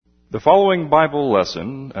The following Bible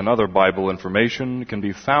lesson and other Bible information can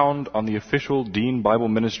be found on the official Dean Bible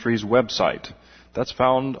Ministries website. That's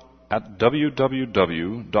found at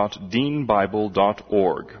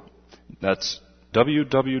www.deanbible.org. That's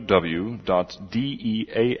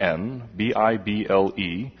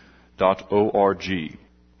www.deanbible.org.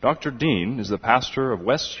 Dr. Dean is the pastor of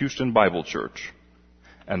West Houston Bible Church.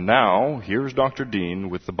 And now, here's Dr. Dean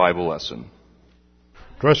with the Bible lesson.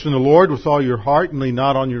 Trust in the Lord with all your heart and lean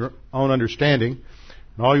not on your own understanding.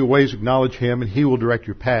 In all your ways acknowledge Him, and He will direct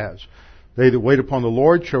your paths. They that wait upon the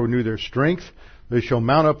Lord shall renew their strength. They shall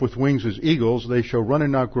mount up with wings as eagles. They shall run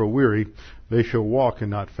and not grow weary. They shall walk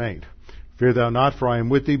and not faint. Fear thou not, for I am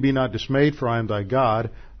with thee. Be not dismayed, for I am thy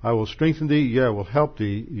God. I will strengthen thee, yea, I will help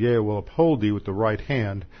thee, yea, I will uphold thee with the right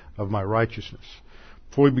hand of my righteousness.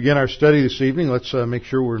 Before we begin our study this evening, let's make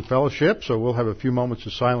sure we're in fellowship. So we'll have a few moments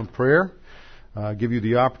of silent prayer. Give you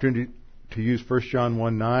the opportunity to use 1 John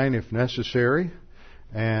 1:9 if necessary,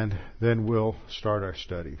 and then we'll start our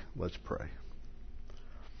study. Let's pray.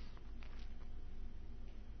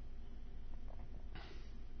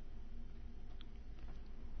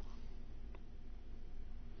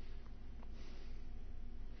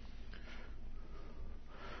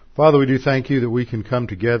 Father, we do thank you that we can come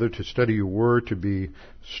together to study your word, to be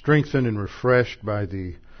strengthened and refreshed by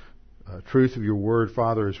the truth of your word,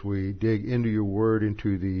 Father, as we dig into your word,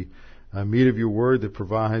 into the meat of your word that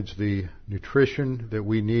provides the nutrition that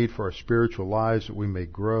we need for our spiritual lives, that we may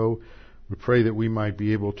grow. We pray that we might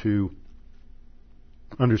be able to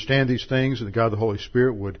understand these things, and that God the Holy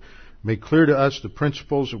Spirit would make clear to us the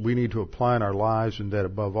principles that we need to apply in our lives, and that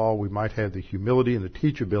above all we might have the humility and the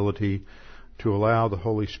teachability to allow the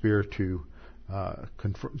Holy Spirit to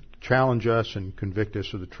challenge us and convict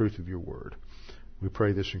us of the truth of your word. We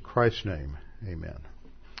pray this in Christ's name. Amen.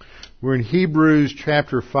 We're in Hebrews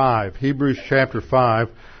chapter 5. Hebrews chapter 5.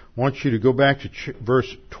 I want you to go back to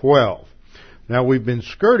verse 12. Now, we've been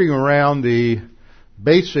skirting around the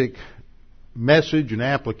basic message and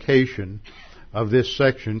application of this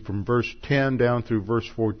section from verse 10 down through verse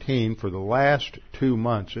 14 for the last 2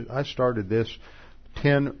 months. I started this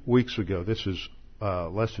 10 weeks ago. This is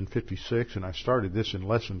lesson 56, and I started this in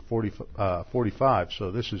lesson 45.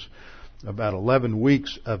 So this is about 11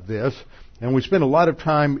 weeks of this, and we spent a lot of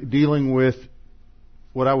time dealing with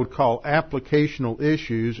what I would call applicational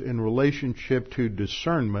issues in relationship to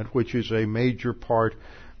discernment, which is a major part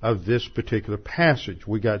of this particular passage.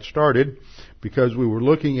 We got started because we were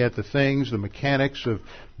looking at the things, the mechanics of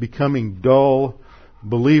becoming dull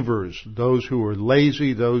believers, those who are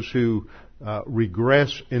lazy, those who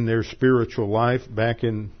regress in their spiritual life, back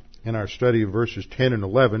in our study of verses 10 and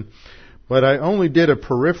 11. But I only did a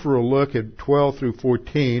peripheral look at 12 through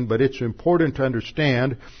 14, but it's important to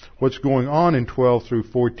understand what's going on in 12 through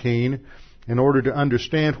 14 in order to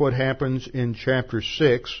understand what happens in chapter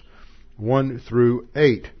 6, 1 through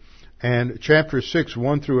 8. And chapter 6,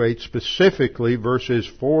 1 through 8, specifically verses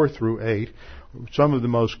 4 through 8, some of the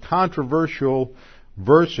most controversial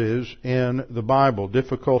verses in the Bible,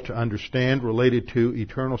 difficult to understand, related to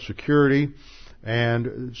eternal security.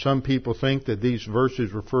 And some people think that these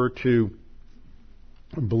verses refer to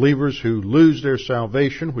believers who lose their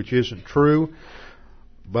salvation, which isn't true.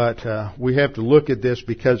 But we have to look at this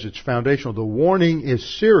because it's foundational. The warning is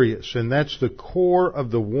serious, and that's the core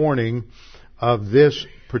of the warning of this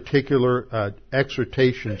particular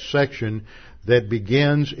exhortation section that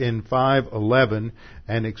begins in 5:11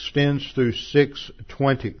 and extends through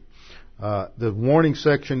 6:20. The warning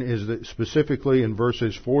section is specifically in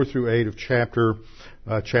verses 4 through 8 of chapter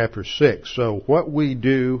 6. So what we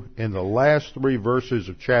do in the last 3 verses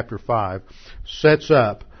of chapter 5 sets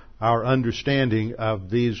up our understanding of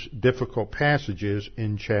these difficult passages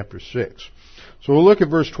in chapter 6. So we'll look at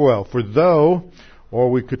verse 12. For though,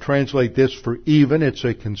 or we could translate this for even, it's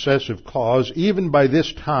a concessive clause, even by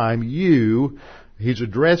this time he's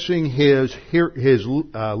addressing his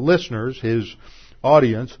listeners, his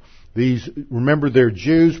audience. Remember, they're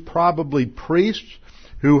Jews, probably priests,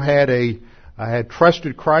 who had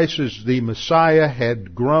trusted Christ as the Messiah,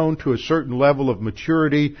 had grown to a certain level of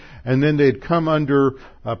maturity, and then they'd come under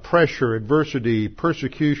pressure, adversity,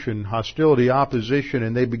 persecution, hostility, opposition,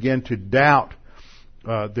 and they began to doubt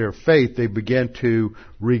their faith. They began to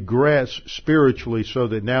regress spiritually, so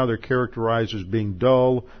that now they're characterized as being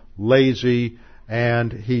dull, lazy,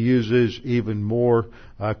 and he uses even more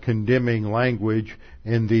condemning language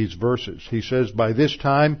in these verses. He says, by this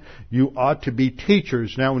time you ought to be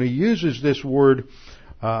teachers. Now, when he uses this word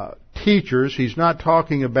teachers, he's not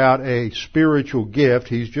talking about a spiritual gift.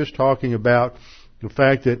 He's just talking about the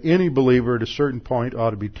fact that any believer at a certain point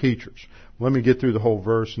ought to be teachers. Let me get through the whole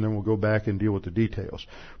verse and then we'll go back and deal with the details.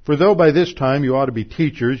 For though by this time you ought to be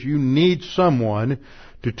teachers, you need someone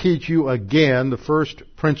to teach you again the first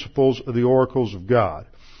principles of the oracles of God.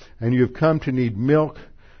 And you have come to need milk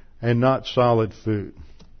and not solid food.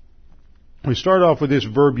 We start off with this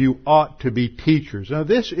verb, you ought to be teachers. Now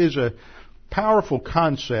this is a powerful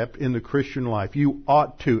concept in the Christian life. You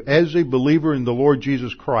ought to. As a believer in the Lord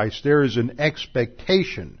Jesus Christ, there is an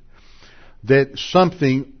expectation that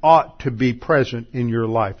something ought to be present in your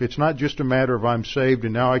life. It's not just a matter of I'm saved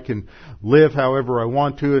and now I can live however I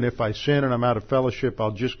want to, and if I sin and I'm out of fellowship,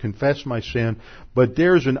 I'll just confess my sin. But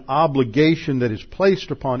there's an obligation that is placed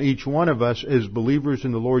upon each one of us as believers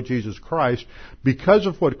in the Lord Jesus Christ because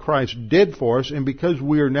of what Christ did for us and because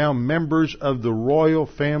we are now members of the royal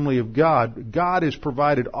family of God. God has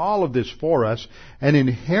provided all of this for us, and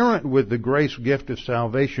inherent with the grace gift of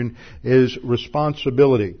salvation is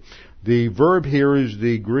responsibility. The verb here is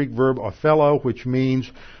the Greek verb ophello, which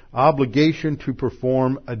means obligation to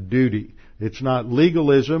perform a duty. It's not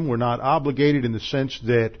legalism. We're not obligated in the sense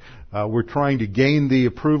that we're trying to gain the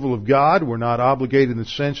approval of God. We're not obligated in the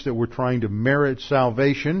sense that we're trying to merit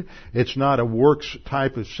salvation. It's not a works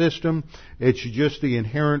type of system. It's just the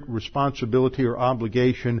inherent responsibility or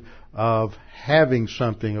obligation of having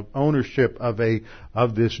something, of ownership of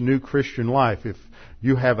this new Christian life. If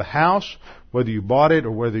you have a house, whether you bought it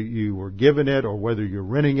or whether you were given it or whether you're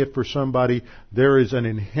renting it for somebody, there is an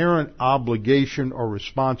inherent obligation or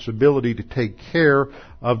responsibility to take care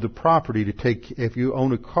of the property. If you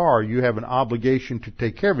own a car, you have an obligation to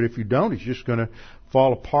take care of it. If you don't, it's just going to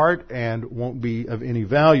fall apart and won't be of any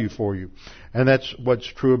value for you. And that's what's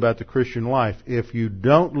true about the Christian life. If you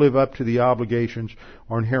don't live up to the obligations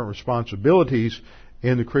or inherent responsibilities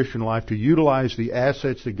in the Christian life to utilize the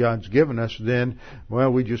assets that God's given us, then,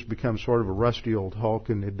 well, we just become sort of a rusty old hulk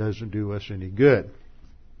and it doesn't do us any good.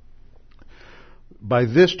 By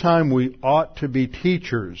this time we ought to be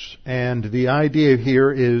teachers, and the idea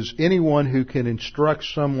here is anyone who can instruct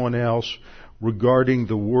someone else regarding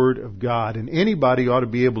the Word of God. And anybody ought to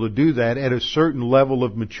be able to do that at a certain level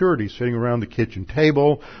of maturity, sitting around the kitchen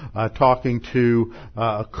table, talking to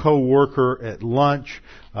a co-worker at lunch,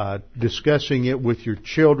 discussing it with your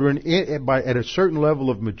children. At a certain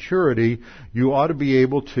level of maturity, you ought to be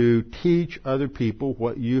able to teach other people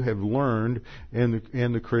what you have learned in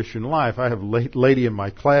the Christian life. I have a lady in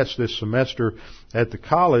my class this semester at the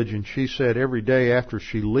college, and she said every day after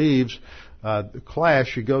she leaves the class,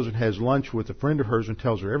 she goes and has lunch with a friend of hers and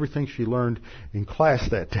tells her everything she learned in class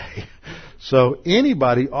that day. So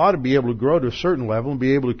anybody ought to be able to grow to a certain level and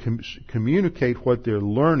be able to communicate what they're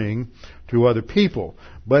learning to other people.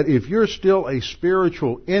 But if you're still a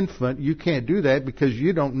spiritual infant, you can't do that because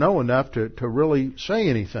you don't know enough to really say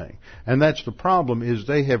anything. And that's the problem, is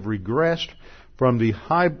they have regressed from the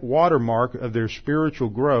high watermark of their spiritual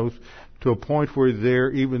growth to a point where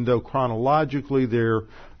even though chronologically they're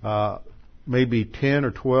maybe 10 or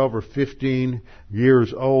 12 or 15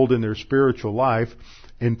 years old in their spiritual life,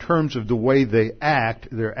 in terms of the way they act,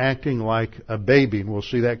 they're acting like a baby. And we'll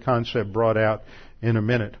see that concept brought out in a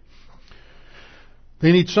minute.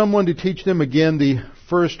 They need someone to teach them again the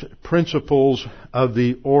first principles of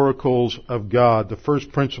the oracles of God. The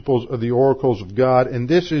first principles of the oracles of God. And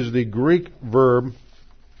this is the Greek verb,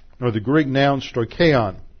 or the Greek noun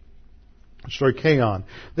stoicheon. Stoicheon.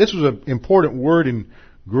 This was an important word in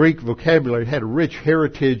Greek vocabulary. It had a rich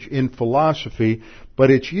heritage in philosophy,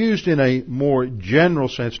 but it's used in a more general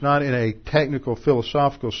sense, not in a technical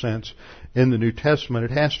philosophical sense in the New Testament.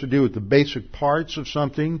 It has to do with the basic parts of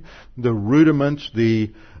something, the rudiments,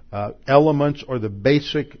 the elements, or the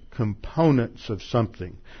basic components of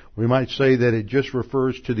something. We might say that it just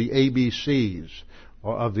refers to the ABCs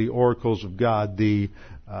of the oracles of God, the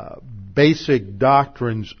basic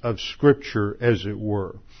doctrines of Scripture, as it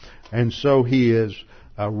were. And so he is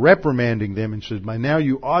reprimanding them and says, by now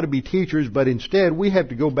you ought to be teachers, but instead we have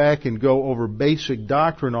to go back and go over basic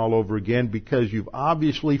doctrine all over again because you've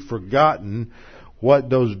obviously forgotten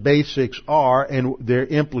what those basics are and their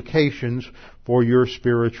implications for your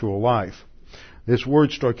spiritual life. This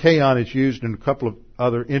word stoicheon is used in a couple of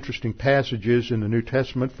other interesting passages in the New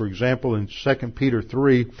Testament. For example, in 2 Peter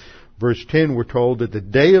 3, verse 10, we're told that the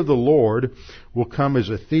day of the Lord will come as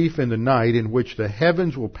a thief in the night, in which the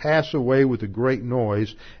heavens will pass away with a great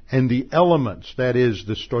noise, and the elements, that is,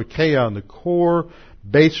 the stoicheon, the core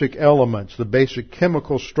basic elements, the basic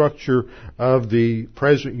chemical structure of the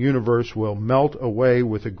present universe, will melt away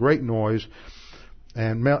with a great noise,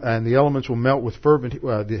 and the elements will melt with fervent.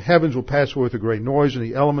 The heavens will pass away with a great noise, and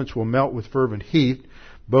the elements will melt with fervent heat.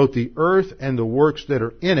 Both the earth and the works that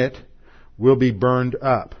are in it will be burned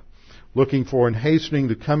up. looking for and hastening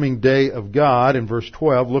the coming day of God, in verse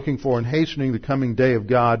 12, looking for and hastening the coming day of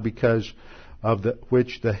God, because of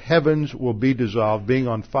which the heavens will be dissolved, being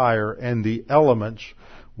on fire, and the elements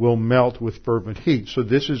will melt with fervent heat. So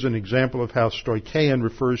this is an example of how stoichein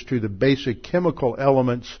refers to the basic chemical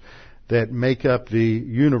elements that make up the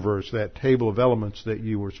universe, that table of elements that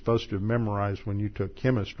you were supposed to have memorized when you took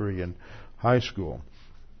chemistry in high school.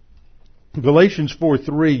 Galatians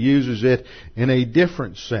 4:3 uses it in a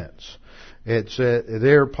different sense. It's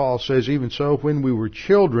there Paul says, even so, when we were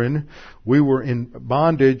children, we were in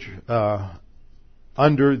bondage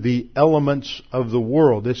under the elements of the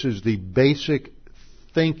world. This is the basic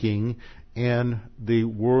thinking in the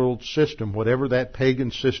world system, whatever that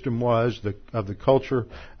pagan system was, of the culture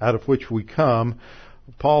out of which we come.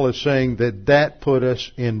 Paul is saying that put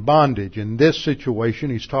us in bondage. In this situation,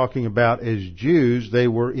 he's talking about as Jews, they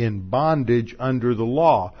were in bondage under the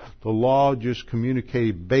law. The law just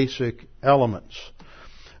communicated basic elements.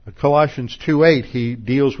 Colossians 2:8, he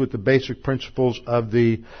deals with the basic principles of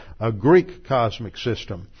the Greek cosmic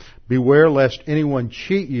system. Beware lest anyone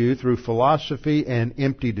cheat you through philosophy and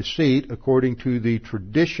empty deceit, according to the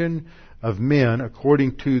tradition of men,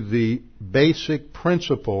 according to the basic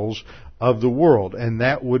principles of the world. And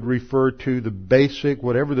that would refer to the basic,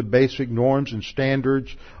 whatever the basic norms and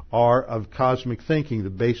standards are of cosmic thinking, the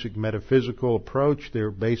basic metaphysical approach,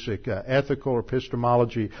 their basic ethical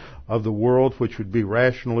epistemology of the world, which would be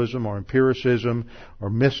rationalism or empiricism or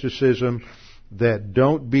mysticism, that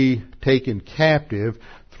don't be taken captive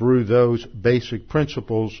through those basic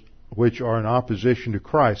principles which are in opposition to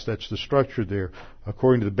Christ. That's the structure there,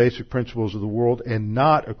 according to the basic principles of the world and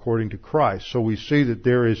not according to Christ. So we see that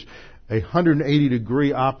there is a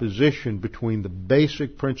 180-degree opposition between the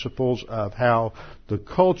basic principles of how the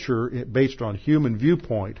culture, based on human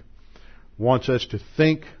viewpoint, wants us to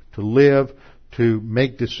think, to live, to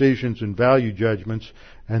make decisions and value judgments,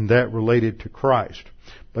 and that related to Christ.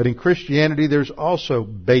 But in Christianity, there's also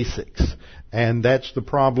basics, and that's the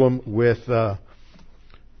problem with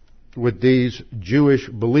these Jewish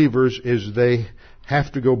believers, is they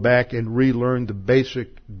have to go back and relearn the basic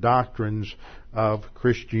doctrines of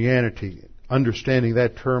Christianity. Understanding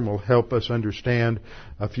that term will help us understand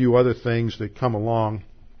a few other things that come along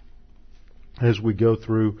as we go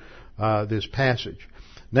through this passage.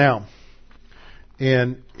 Now,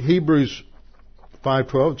 in Hebrews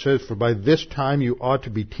 5:12 it says, "For by this time you ought to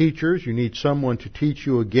be teachers." You need someone to teach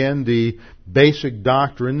you again the basic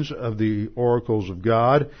doctrines of the oracles of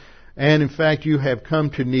God. And in fact, you have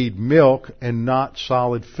come to need milk and not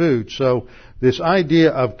solid food. So this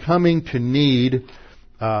idea of coming to need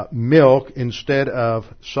milk instead of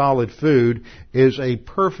solid food is a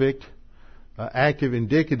perfect active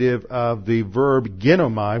indicative of the verb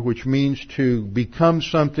ginomai, which means to become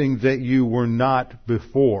something that you were not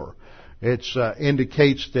before. It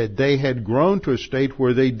indicates that they had grown to a state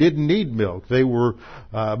where they didn't need milk. They were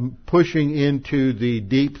pushing into the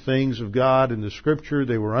deep things of God in the Scripture.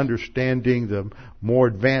 They were understanding the more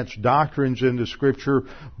advanced doctrines in the Scripture.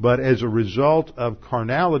 But as a result of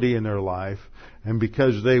carnality in their life, and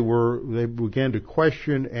because they began to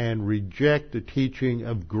question and reject the teaching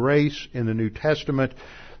of grace in the New Testament,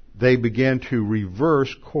 they began to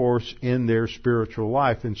reverse course in their spiritual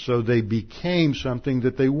life. And so they became something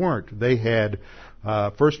that they weren't. They had,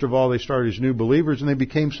 first of all, they started as new believers, and they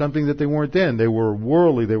became something that they weren't then. They were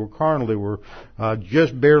worldly, they were carnal, they were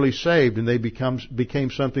just barely saved, and they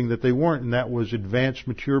became something that they weren't, and that was advanced,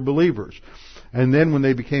 mature believers. And then when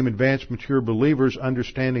they became advanced, mature believers,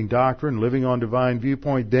 understanding doctrine, living on divine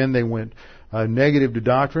viewpoint, then they went negative to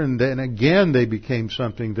doctrine, and then again they became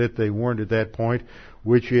something that they weren't at that point,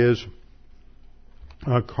 which is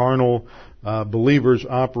carnal believers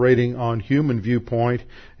operating on human viewpoint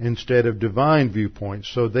instead of divine viewpoint.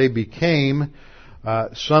 So they became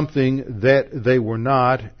something that they were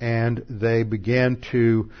not, and they began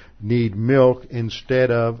to need milk instead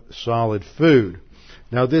of solid food.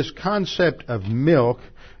 Now, this concept of milk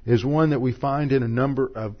is one that we find in a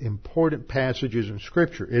number of important passages in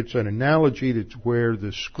Scripture. It's an analogy that's where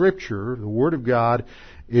the Scripture, the Word of God,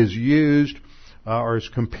 is used or is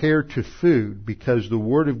compared to food, because the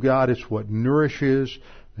Word of God is what nourishes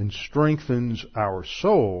and strengthens our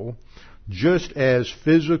soul, just as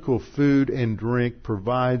physical food and drink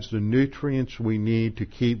provides the nutrients we need to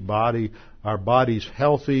keep our bodies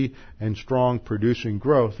healthy and strong, producing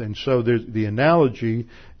growth. And so the analogy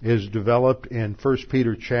is developed in 1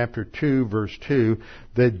 Peter chapter 2, verse 2,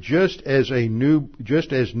 that just as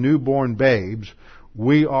newborn babes,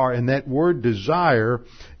 we are, and that word desire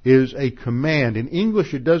is a command. In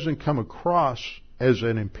English, it doesn't come across as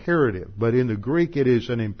an imperative, but in the Greek, it is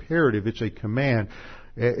an imperative. It's a command.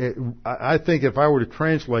 I think if I were to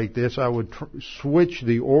translate this, I would switch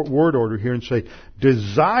the word order here and say,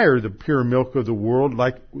 desire the pure milk of the world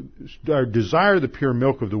desire the pure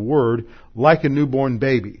milk of the Word like a newborn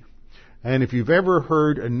baby. And if you've ever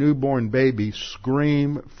heard a newborn baby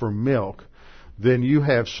scream for milk, then you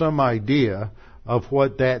have some idea of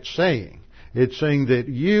what that's saying. It's saying that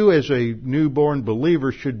you as a newborn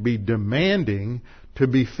believer should be demanding to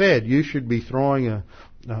be fed. You should be throwing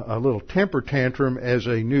a little temper tantrum as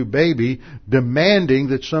a new baby, demanding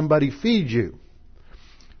that somebody feed you.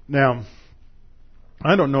 Now,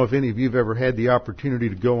 I don't know if any of you have ever had the opportunity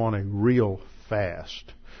to go on a real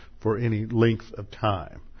fast for any length of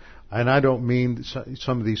time. And I don't mean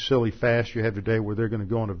some of these silly fasts you have today where they're going to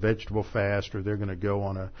go on a vegetable fast, or they're going to go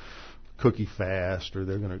on a cookie fast, or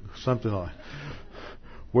they're going to something like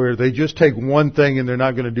where they just take one thing and they're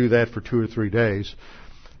not going to do that for 2 or 3 days.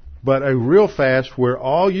 But a real fast where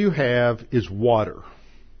all you have is water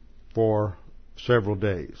for several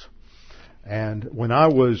days. And when I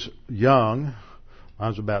was young, I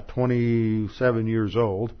was about 27 years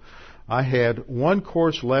old, I had one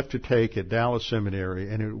course left to take at Dallas Seminary,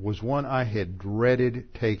 and it was one I had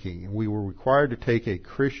dreaded taking. And we were required to take a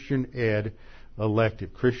Christian ed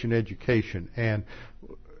elective, Christian education. And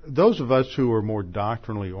those of us who are more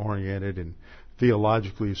doctrinally oriented and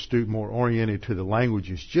theologically astute, more oriented to the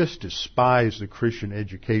languages, just despise the Christian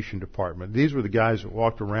education department. These were the guys that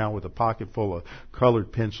walked around with a pocket full of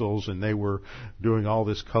colored pencils, and they were doing all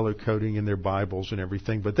this color coding in their Bibles and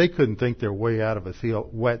everything, but they couldn't think their way out of a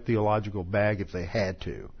wet theological bag if they had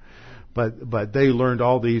to. But they learned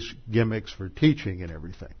all these gimmicks for teaching and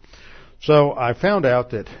everything. So I found out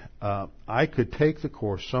that I could take the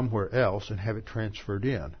course somewhere else and have it transferred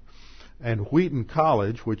in. And Wheaton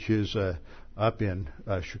College, which is up in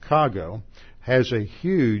Chicago, has a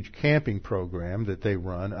huge camping program that they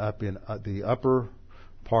run up in the upper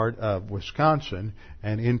part of Wisconsin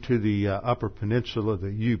and into the upper peninsula,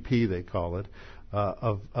 the UP they call it,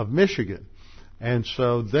 of Michigan. And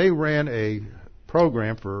so they ran a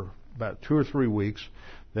program for about 2 or 3 weeks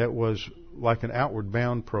that was like an outward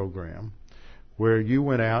bound program where you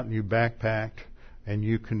went out and you backpacked and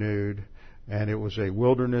you canoed, and it was a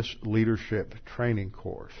wilderness leadership training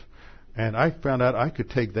course. And I found out I could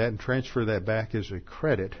take that and transfer that back as a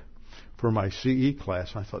credit for my CE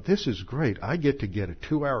class. And I thought, this is great. I get a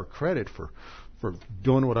 2-hour credit for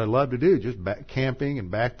doing what I love to do, just camping and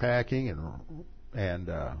backpacking and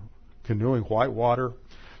canoeing whitewater.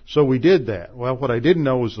 So we did that. Well, what I didn't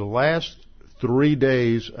know was the last 3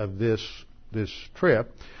 days of this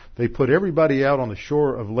trip, they put everybody out on the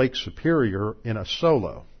shore of Lake Superior in a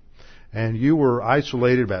solo. And you were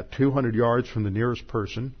isolated about 200 yards from the nearest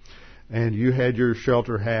person. And you had your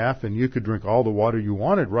shelter half, and you could drink all the water you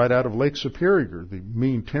wanted right out of Lake Superior. The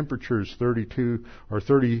mean temperature is 32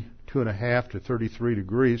 and a half to 33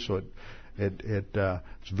 degrees, so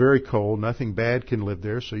it's very cold. Nothing bad can live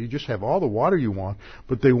there, so you just have all the water you want.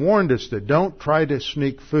 But they warned us that don't try to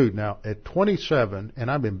sneak food. Now, at 27,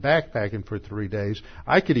 and I've been backpacking for 3 days,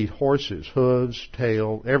 I could eat horses, hooves,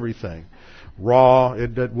 tail, everything. Raw,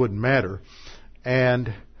 it wouldn't matter.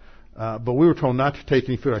 But we were told not to take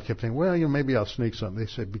any food. I kept thinking, well, maybe I'll sneak something. They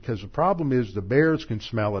said, because the problem is the bears can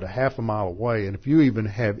smell it a half a mile away, and if you even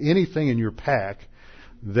have anything in your pack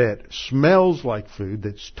that smells like food,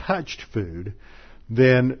 that's touched food,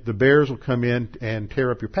 then the bears will come in and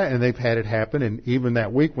tear up your pack. And they've had it happen. And even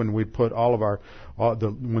that week when we put all of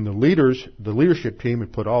when the leadership team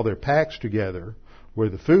had put all their packs together where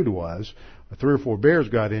the food was, 3 or 4 bears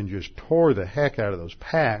got in, just tore the heck out of those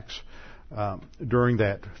packs during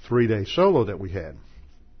that 3-day solo that we had.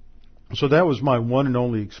 So that was my one and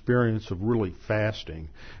only experience of really fasting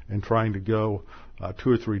and trying to go 2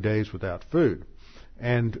 or 3 days without food.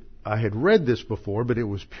 And I had read this before, but it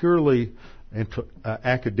was purely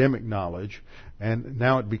academic knowledge, and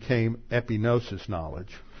now it became epignosis knowledge,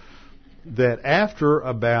 that after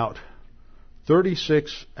about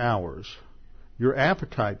 36 hours, your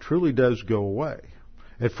appetite truly does go away.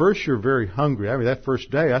 At first, you're very hungry. I mean, that first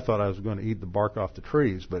day, I thought I was going to eat the bark off the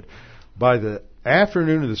trees. But by the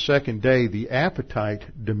afternoon of the second day, the appetite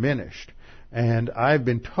diminished. And I've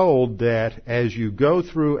been told that as you go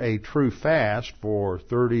through a true fast for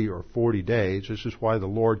 30 or 40 days, this is why the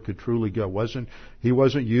Lord could truly go. He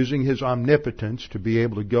wasn't using His omnipotence to be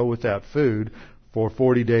able to go without food for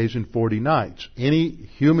 40 days and 40 nights. Any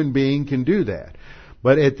human being can do that.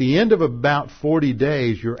 But at the end of about 40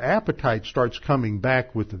 days, your appetite starts coming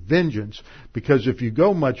back with a vengeance, because if you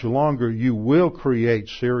go much longer, you will create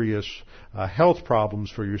serious health problems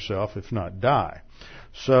for yourself, if not die.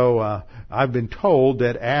 So I've been told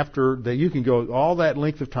that after that you can go all that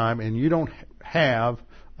length of time and you don't have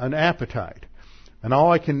an appetite. And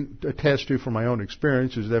all I can attest to from my own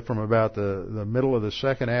experience is that from about the middle of the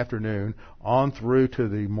second afternoon on through to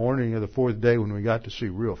the morning of the fourth day when we got to see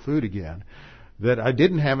real food again, that I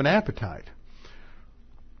didn't have an appetite.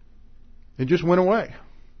 It just went away.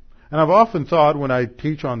 And I've often thought when I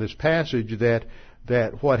teach on this passage that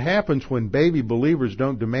what happens when baby believers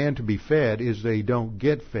don't demand to be fed is they don't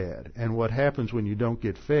get fed. And what happens when you don't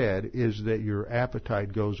get fed is that your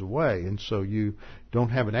appetite goes away. And so you don't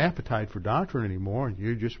have an appetite for doctrine anymore, and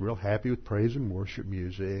you're just real happy with praise and worship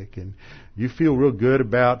music, and you feel real good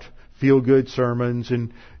about feel-good sermons,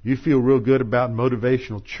 and you feel real good about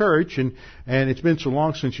motivational church, and it's been so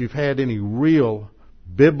long since you've had any real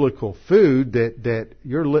biblical food that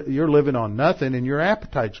you're living on nothing, and your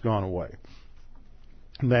appetite's gone away.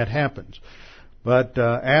 And that happens. But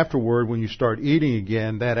afterward, when you start eating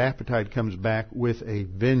again, that appetite comes back with a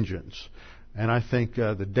vengeance. And I think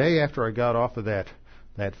the day after I got off of that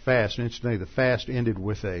fast, and incidentally the fast ended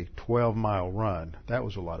with a 12-mile run. That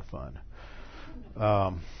was a lot of fun.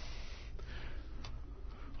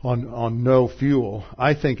 On no fuel.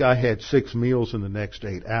 I think I had 6 meals in the next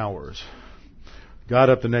 8 hours. Got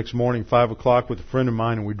up the next morning, 5 o'clock, with a friend of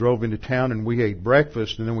mine, and we drove into town, and we ate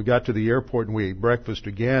breakfast, and then we got to the airport, and we ate breakfast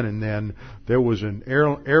again, and then there was an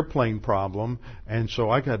airplane problem, and so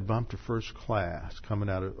I got bumped to first class coming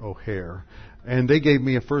out of O'Hare, and they gave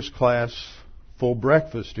me a first class full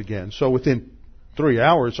breakfast again. So within 3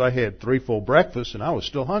 hours, I had 3 full breakfasts, and I was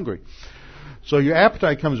still hungry. So your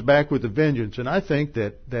appetite comes back with a vengeance, and I think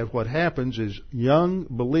that what happens is young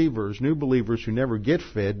believers, new believers who never get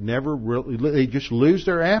fed, they just lose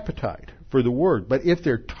their appetite for the Word. But if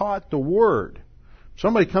they're taught the Word,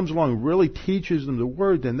 somebody comes along and really teaches them the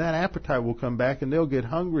Word, then that appetite will come back and they'll get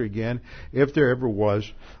hungry again if there ever was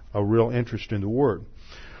a real interest in the Word.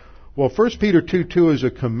 Well, 1 Peter 2:2 is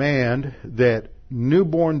a command that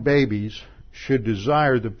newborn babies should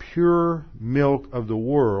desire the pure milk of the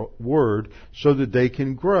Word so that they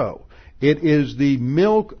can grow. It is the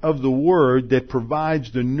milk of the Word that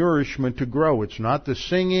provides the nourishment to grow. It's not the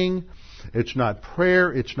singing, it's not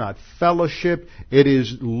prayer, it's not fellowship. It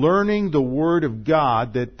is learning the Word of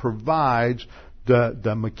God that provides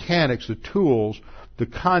the mechanics, the tools, the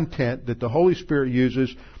content that the Holy Spirit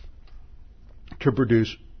uses to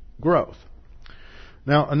produce growth.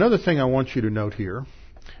 Now, another thing I want you to note here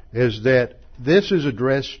is that this is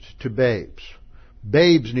addressed to babes.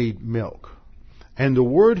 Babes need milk. And the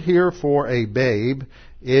word here for a babe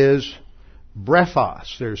is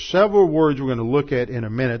brephos. There's several words we're going to look at in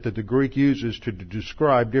a minute that the Greek uses to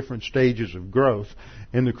describe different stages of growth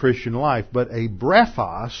in the Christian life. But a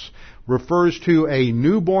brephos refers to a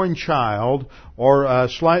newborn child or a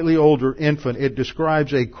slightly older infant. It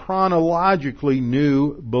describes a chronologically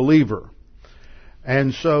new believer.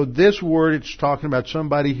 And so this word, it's talking about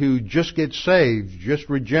somebody who just gets saved,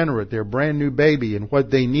 just regenerate. They're a brand new baby, and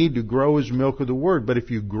what they need to grow is milk of the Word. But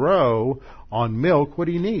if you grow on milk, what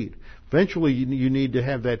do you need? Eventually, you need to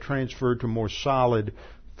have that transferred to more solid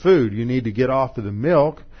food. You need to get off of the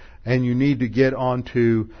milk, and you need to get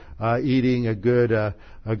onto eating a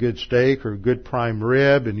good steak or a good prime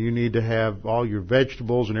rib, and you need to have all your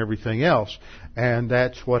vegetables and everything else. And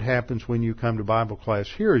that's what happens when you come to Bible class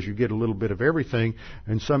here, is you get a little bit of everything,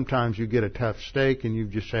 and sometimes you get a tough steak, and you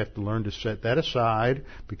just have to learn to set that aside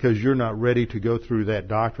because you're not ready to go through that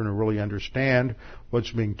doctrine and really understand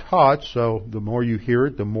what's being taught. So the more you hear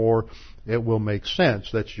it, the more it will make sense.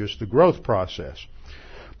 That's just the growth process.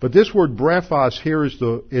 But this word brephos here is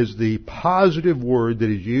the positive word that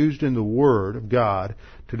is used in the Word of God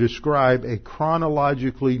to describe a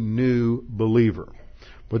chronologically new believer.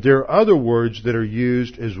 But there are other words that are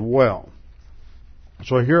used as well.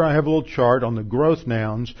 So here I have a little chart on the growth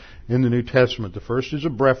nouns in the New Testament. The first is a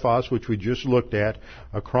brephos, which we just looked at,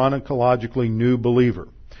 a chronologically new believer.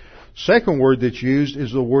 Second word that's used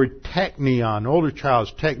is the word teknion. Older child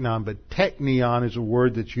is teknon, but teknion is a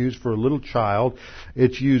word that's used for a little child.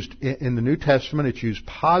 It's used in the New Testament. It's used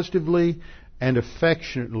positively and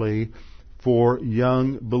affectionately for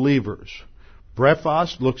young believers.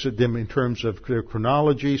 Brephos looks at them in terms of their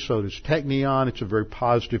chronology, so does teknion. It's a very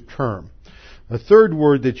positive term. The third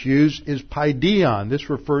word that's used is paideon. This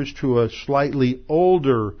refers to a slightly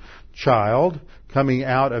older child coming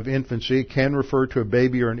out of infancy. It can refer to a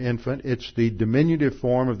baby or an infant. It's the diminutive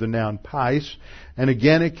form of the noun pais. And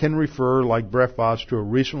again, it can refer, like brephos, to a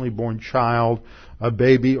recently born child, a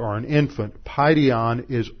baby, or an infant. Paideon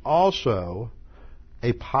is also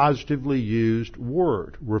a positively used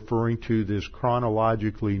word referring to this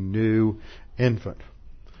chronologically new infant.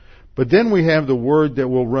 But then we have the word that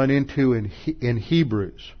we'll run into in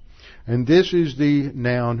Hebrews. And this is the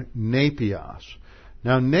noun nepios.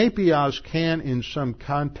 Now, nepios can, in some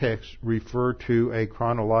contexts, refer to a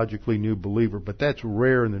chronologically new believer, but that's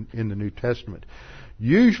rare in the New Testament.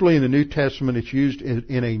 Usually in the New Testament, it's used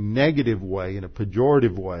in a negative way, in a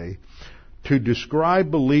pejorative way, to describe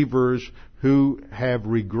believers who have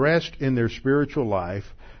regressed in their spiritual life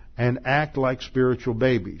and act like spiritual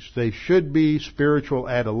babies. They should be spiritual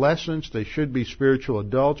adolescents, they should be spiritual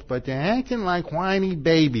adults, but they're acting like whiny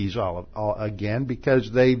babies all again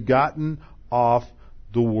because they've gotten off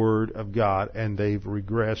the Word of God and they've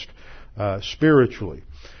regressed spiritually.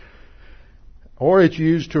 Or it's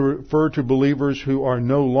used to refer to believers who are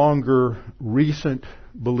no longer recent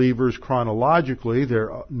believers chronologically.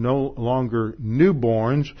 They're no longer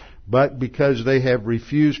newborns, but because they have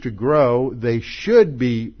refused to grow, they should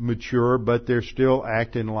be mature, but they're still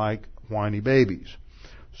acting like whiny babies.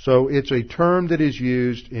 So it's a term that is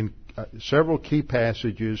used in several key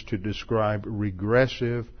passages to describe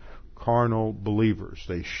regressive carnal believers.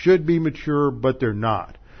 They should be mature, but they're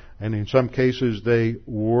not. And in some cases, they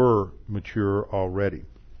were mature already.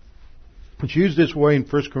 It's used this way in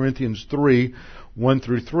 1 Corinthians 3, 1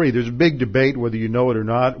 through 3. There's a big debate whether you know it or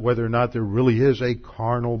not, whether or not there really is a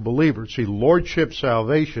carnal believer. See, lordship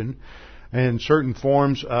salvation and certain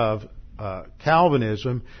forms of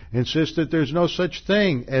Calvinism insist that there's no such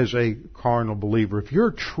thing as a carnal believer. If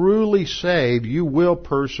you're truly saved, you will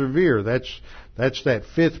persevere. That's that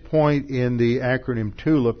fifth point in the acronym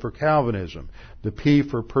TULIP for Calvinism. The P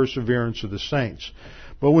for perseverance of the saints.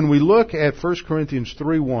 But when we look at 1 Corinthians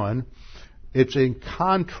 3:1, it's a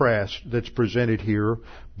contrast that's presented here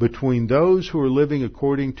between those who are living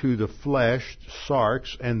according to the flesh,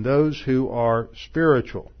 sarx, and those who are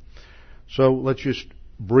spiritual. So let's just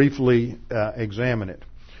briefly examine it.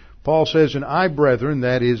 Paul says, "And I, brethren,"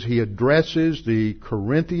 that is, he addresses the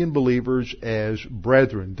Corinthian believers as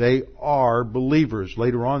brethren. They are believers.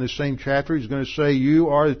 Later on in the same chapter, he's going to say, "You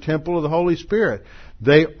are the temple of the Holy Spirit."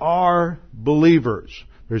 They are believers.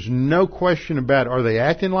 There's no question about it. Are they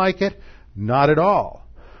acting like it? Not at all.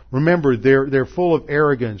 Remember, they're full of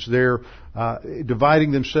arrogance. They're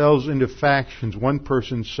dividing themselves into factions. One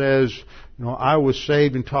person says, I was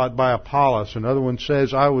saved and taught by Apollos. Another one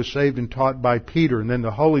says, I was saved and taught by Peter. And then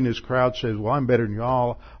the holiness crowd says, well, I'm better than you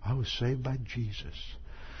all. I was saved by Jesus.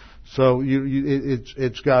 So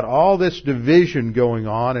it's got all this division going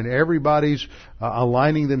on, and everybody's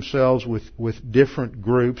aligning themselves with different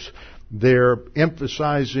groups. They're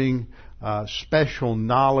emphasizing special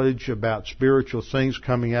knowledge about spiritual things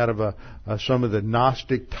coming out of some of the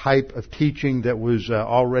Gnostic type of teaching that was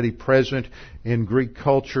already present in Greek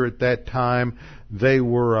culture at that time. They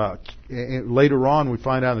were, later on we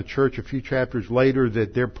find out in the church a few chapters later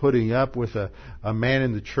that they're putting up with a man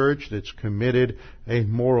in the church that's committed a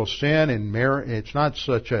moral sin, and it's not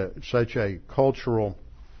such a cultural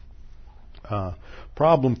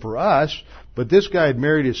problem for us, but this guy had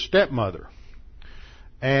married his stepmother.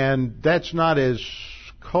 And that's not as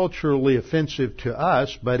culturally offensive to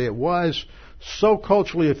us, but it was so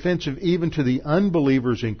culturally offensive even to the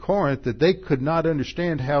unbelievers in Corinth that they could not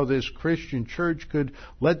understand how this Christian church could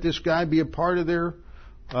let this guy be a part of their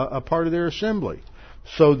assembly.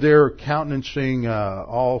 So they're countenancing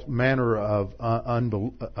all manner of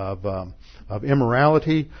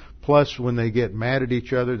immorality. Plus, when they get mad at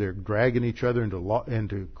each other, they're dragging each other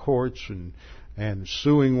into courts and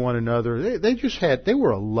suing one another. They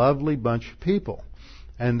were a lovely bunch of people.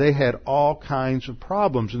 And they had all kinds of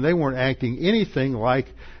problems. And they weren't acting anything like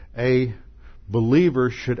a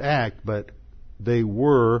believer should act, but they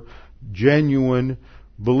were genuine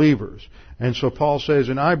believers. And so Paul says,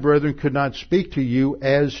 "And I, brethren, could not speak to you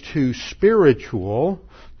as to spiritual,"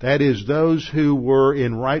 that is, those who were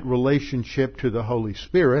in right relationship to the Holy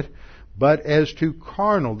Spirit, "but as to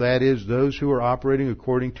carnal," that is, those who are operating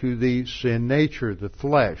according to the sin nature, the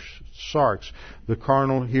flesh, sarx. The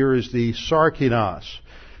carnal here is the sarkinos.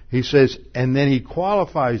 He says, and then he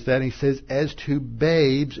qualifies that, and he says, as to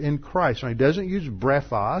babes in Christ. Now, he doesn't use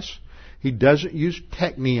brephos. He doesn't use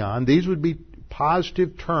teknion. These would be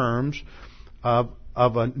positive terms of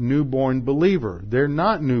a newborn believer. They're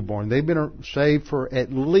not newborn. They've been saved for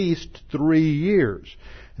at least 3 years.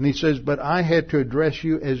 And he says, but I had to address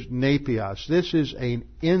you as nepios. This is an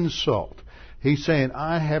insult. He's saying,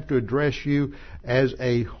 I have to address you as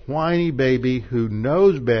a whiny baby who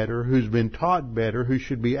knows better, who's been taught better, who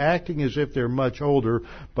should be acting as if they're much older,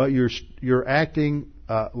 but you're acting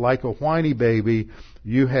like a whiny baby.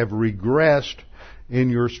 You have regressed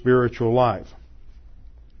in your spiritual life.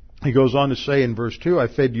 He goes on to say in verse 2, I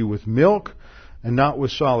fed you with milk and not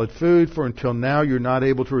with solid food, for until now you're not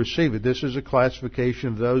able to receive it. This is a classification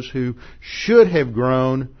of those who should have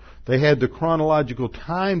grown They had the chronological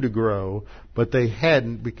time to grow, but they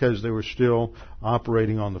hadn't because they were still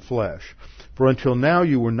operating on the flesh. For until now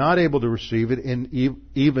you were not able to receive it, and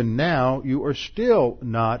even now you are still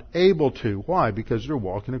not able to. Why? Because they're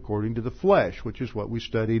walking according to the flesh, which is what we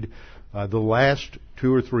studied the last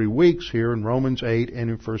 2 or 3 weeks here in Romans 8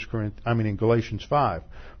 and in Galatians 5.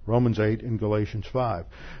 Romans 8 and Galatians 5.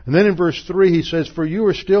 And then in verse 3 he says, "For you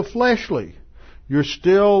are still fleshly." You're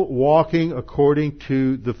still walking according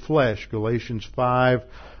to the flesh. Galatians 5,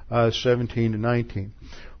 17 to 19.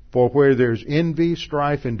 "For where there's envy,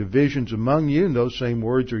 strife, and divisions among you," and those same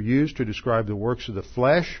words are used to describe the works of the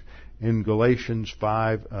flesh in Galatians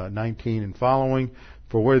 5, 19 and following.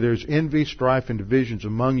 "For where there's envy, strife, and divisions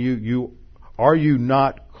among you, are you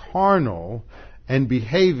not carnal and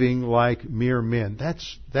behaving like mere men?"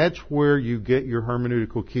 That's where you get your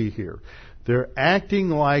hermeneutical key here. They're acting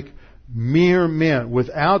like mere men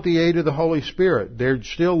without the aid of the Holy Spirit. They're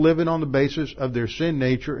still living on the basis of their sin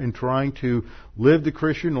nature and trying to live the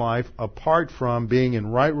Christian life apart from being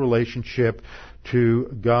in right relationship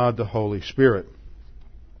to God the Holy Spirit.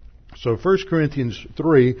 So 1 Corinthians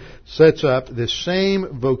 3 sets up the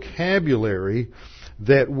same vocabulary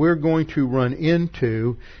that we're going to run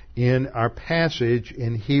into in our passage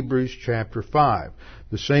in Hebrews chapter 5.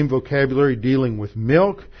 The same vocabulary dealing with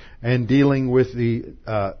milk and dealing with the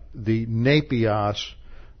napios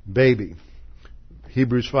baby.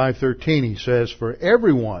 Hebrews 5:13 he says, "For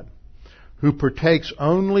everyone who partakes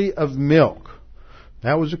only of milk,"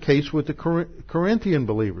 that was the case with the Corinthian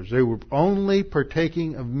believers. They were only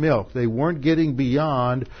partaking of milk. They weren't getting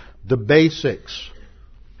beyond the basics.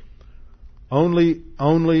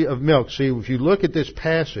 Only of milk. See, if you look at this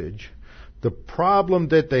passage, the problem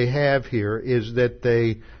that they have here is that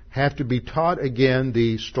they have to be taught again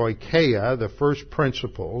the stoicheia, the first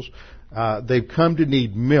principles. They've come to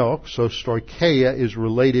need milk, so stoicheia is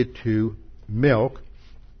related to milk.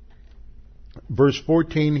 Verse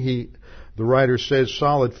 14, the writer says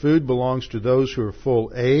solid food belongs to those who are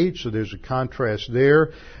full age, so there's a contrast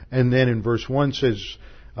there. And then in verse 1 says,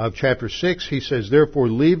 of chapter 6, he says, "Therefore,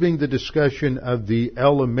 leaving the discussion of the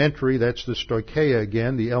elementary," that's the stoicheia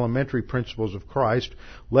again, the elementary principles of Christ,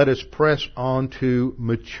 "let us press on to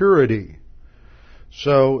maturity."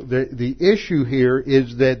 So the issue here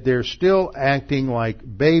is that they're still acting like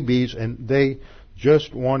babies, and they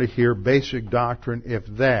just want to hear basic doctrine, if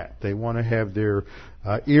that. They want to have their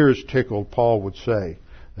ears tickled, Paul would say.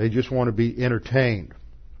 They just want to be entertained.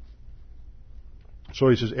 So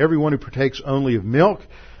he says, everyone who partakes only of milk,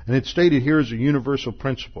 and it's stated here as a universal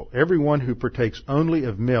principle. Everyone who partakes only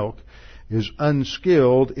of milk is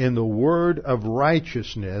unskilled in the word of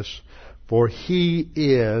righteousness, for he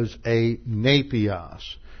is a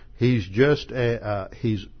napios. He's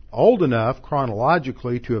he's old enough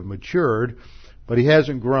chronologically to have matured, but he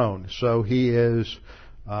hasn't grown, so he is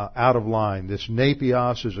out of line. This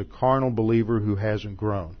napios is a carnal believer who hasn't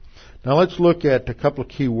grown. Now let's look at a couple of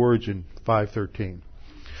key words in 5:13.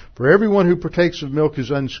 For everyone who partakes of milk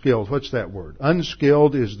is unskilled. What's that word?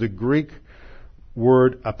 Unskilled is the Greek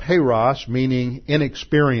word apeiros, meaning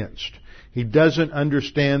inexperienced. He doesn't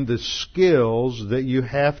understand the skills that you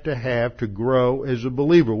have to grow as a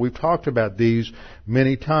believer. We've talked about these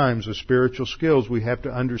many times, the spiritual skills. We have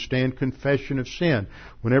to understand confession of sin.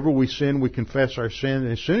 Whenever we sin, we confess our sin.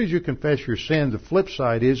 And as soon as you confess your sin, the flip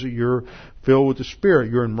side is that you're filled with the Spirit.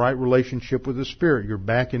 You're in right relationship with the Spirit. You're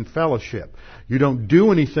back in fellowship. You don't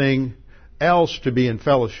do anything else to be in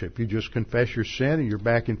fellowship. You just confess your sin and you're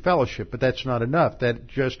back in fellowship. But that's not enough. That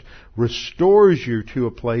just restores you to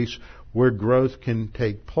a place where growth can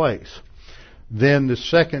take place. Then the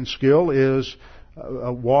second skill is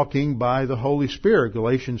walking by the Holy Spirit.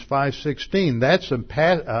 Galatians 5:16. That's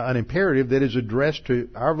an imperative that is addressed to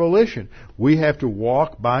our volition. We have to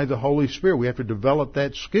walk by the Holy Spirit. We have to develop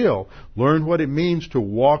that skill. Learn what it means to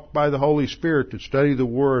walk by the Holy Spirit, to study the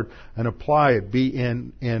Word and apply it. Be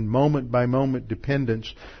in moment by moment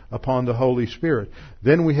dependence upon the Holy Spirit.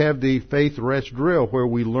 Then we have the faith rest drill, where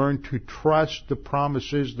we learn to trust the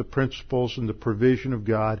promises, the principles, and the provision of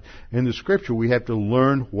God in the Scripture. We have to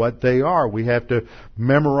learn what they are. We have to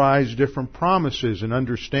memorize different promises and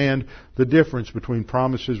understand the difference between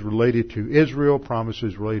promises related to Israel,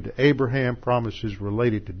 promises related to Abraham, promises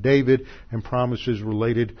related to David, and promises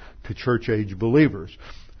related to church-age believers.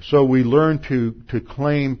 So we learn to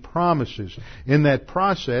claim promises. In that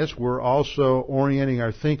process, we're also orienting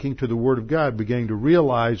our thinking to the Word of God, beginning to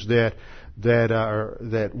realize that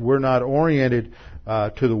we're not oriented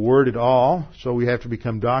to the Word at all, so we have to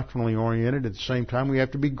become doctrinally oriented. At the same time, we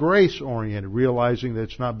have to be grace oriented, realizing that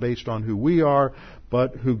it's not based on who we are,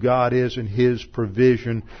 but who God is and His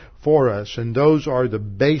provision for us. And those are the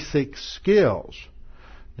basic skills.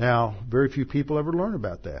 Now, very few people ever learn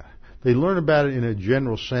about that. They learn about it in a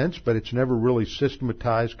general sense, but it's never really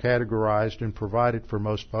systematized, categorized, and provided for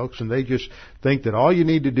most folks. And they just think that all you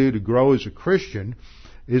need to do to grow as a Christian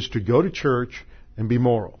is to go to church and be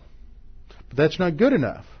moral. But that's not good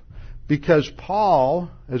enough. Because Paul,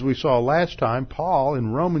 as we saw last time, Paul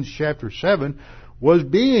in Romans chapter 7 was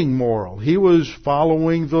being moral. He was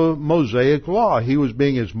following the Mosaic law. He was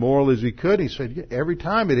being as moral as he could. He said every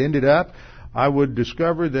time it ended up, I would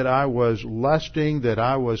discover that I was lusting, that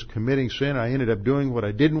I was committing sin. I ended up doing what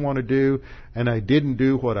I didn't want to do, and I didn't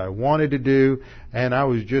do what I wanted to do, and I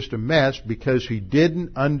was just a mess because he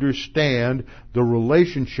didn't understand the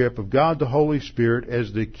relationship of God the Holy Spirit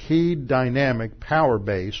as the key dynamic power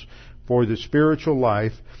base for the spiritual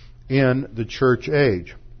life in the church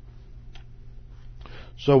age.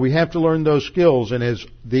 So we have to learn those skills, and as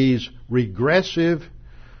these regressive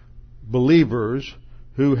believers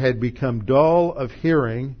who had become dull of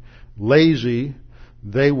hearing, lazy,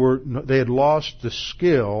 they had lost the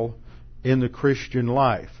skill in the Christian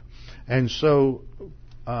life. And so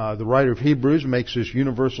the writer of Hebrews makes this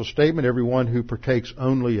universal statement: everyone who partakes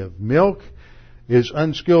only of milk is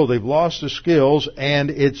unskilled. They've lost the skills,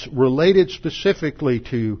 and it's related specifically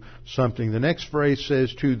to something. The next phrase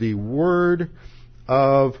says, to the word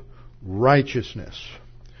of righteousness.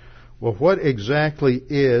 Well, what exactly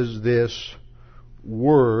is this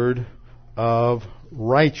word of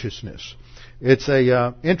righteousness? It's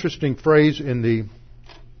a interesting phrase in the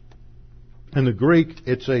Greek.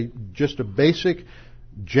 It's just a basic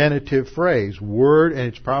genitive phrase, word,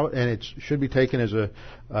 and it should be taken as a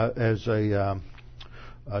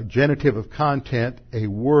genitive of content, a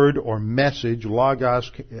word or message.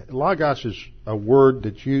 Logos is a word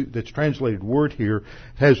that's translated word here,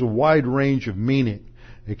 has a wide range of meaning.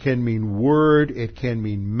 It can mean word, it can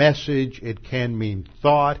mean message, it can mean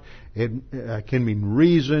thought, it can mean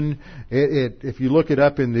reason. If you look it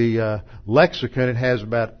up in the lexicon, it has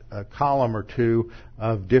about a column or two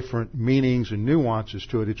of different meanings and nuances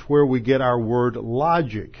to it. It's where we get our word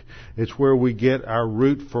logic. It's where we get our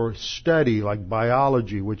root for study, like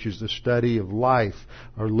biology, which is the study of life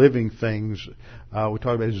or living things. We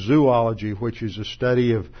talk about zoology, which is the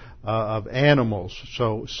study of animals.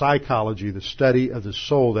 So psychology, the study of the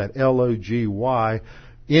soul, that L-O-G-Y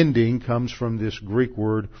ending comes from this Greek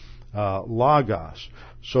word logos.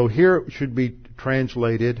 So here it should be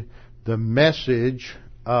translated the message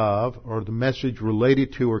of, or the message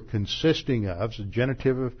related to or consisting of, so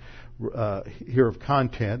genitive of, here of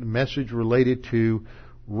content, message related to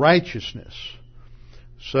righteousness.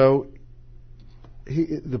 So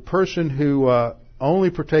the person who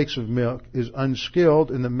only partakes of milk is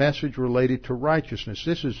unskilled in the message related to righteousness.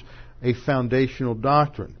 This is a foundational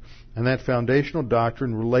doctrine. And that foundational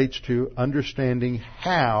doctrine relates to understanding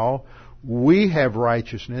how we have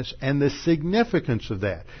righteousness and the significance of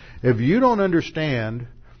that. If you don't understand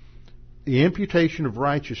the imputation of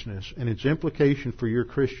righteousness and its implication for your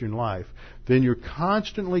Christian life, then you're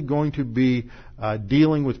constantly going to be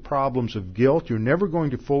dealing with problems of guilt. You're never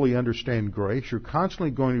going to fully understand grace. You're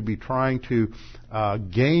constantly going to be trying to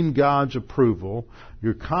gain God's approval.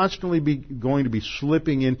 You're constantly going to be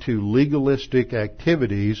slipping into legalistic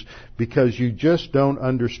activities because you just don't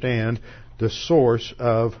understand the source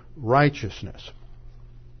of righteousness.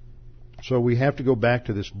 So we have to go back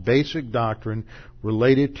to this basic doctrine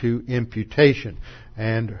related to imputation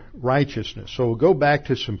and righteousness. So we'll go back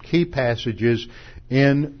to some key passages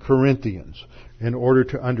in Corinthians in order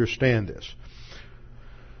to understand this.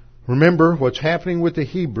 Remember, what's happening with the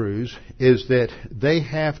Hebrews is that they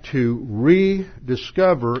have to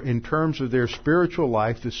rediscover, in terms of their spiritual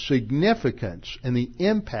life, the significance and the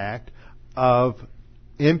impact of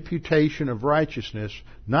imputation of righteousness,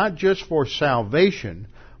 not just for salvation,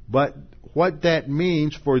 but what that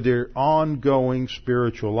means for their ongoing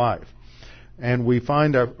spiritual life. And we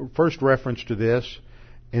find our first reference to this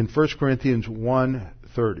in 1 Corinthians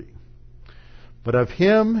 1:30. But of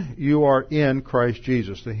him you are in Christ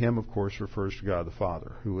Jesus. The him, of course, refers to God the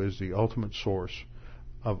Father, who is the ultimate source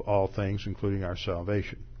of all things, including our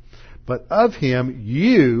salvation. But of him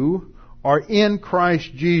you are in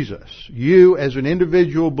Christ Jesus. You, as an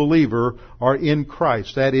individual believer, are in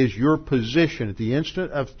Christ. That is your position. At the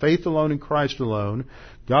instant of faith alone in Christ alone,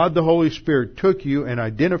 God the Holy Spirit took you and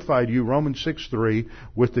identified you, Romans 6:3,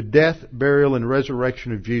 with the death, burial, and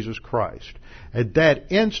resurrection of Jesus Christ. At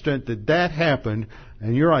that instant that happened,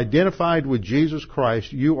 and you're identified with Jesus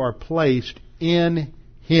Christ, you are placed in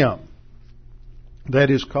Him. That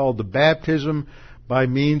is called the baptism by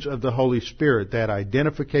means of the Holy Spirit, that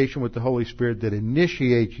identification with the Holy Spirit that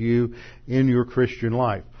initiates you in your Christian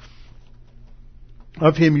life.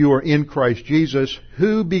 Of Him you are in Christ Jesus,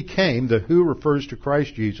 who became, the who refers to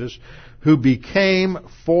Christ Jesus, who became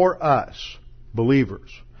for us, believers.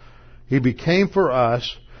 He became for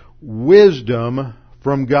us wisdom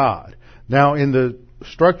from God. Now, in the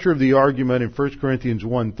structure of the argument in 1 Corinthians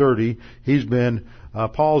 1:30,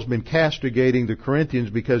 Paul's been castigating the Corinthians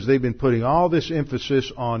because they've been putting all this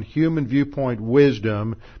emphasis on human viewpoint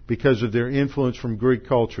wisdom because of their influence from Greek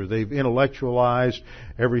culture. They've intellectualized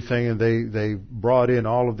everything, and they brought in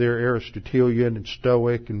all of their Aristotelian and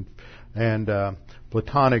Stoic and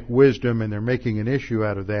Platonic wisdom, and they're making an issue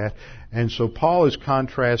out of that. And so Paul is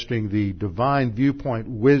contrasting the divine viewpoint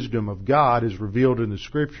wisdom of God as revealed in the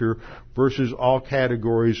Scripture versus all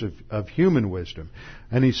categories of human wisdom.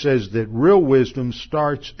 And he says that real wisdom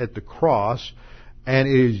starts at the cross, and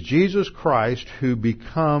it is Jesus Christ who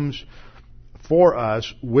becomes for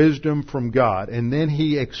us wisdom from God. And then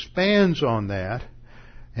he expands on that,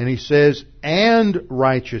 and he says, and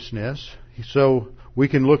righteousness. So we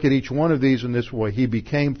can look at each one of these in this way. He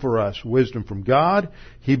became for us wisdom from God.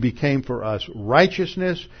 He became for us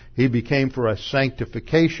righteousness. He became for us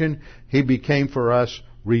sanctification. He became for us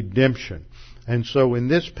redemption. And so in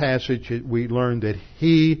this passage we learn that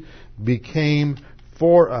He became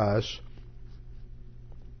for us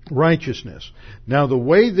righteousness. Now the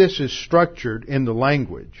way this is structured in the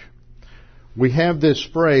language, we have this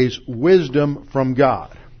phrase, wisdom from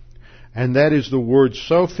God. And that is the word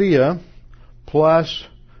Sophia plus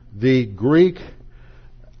the Greek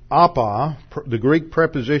apa, the Greek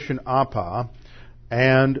preposition apa,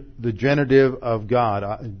 and the genitive of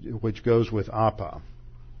God, which goes with apa.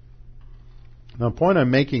 Now, the point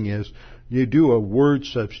I'm making is you do a word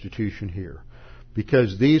substitution here,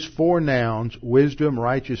 because these four nouns, wisdom,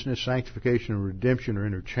 righteousness, sanctification, and redemption, are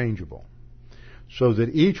interchangeable, so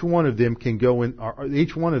that each one of them can go in.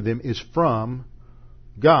 Each one of them is from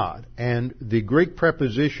God. And the Greek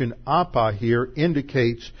preposition apa here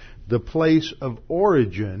indicates the place of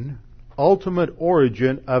origin, ultimate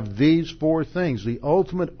origin of these four things. The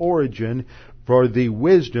ultimate origin for the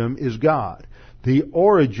wisdom is God. The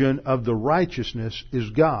origin of the righteousness is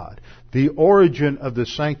God. The origin of the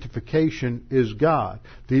sanctification is God.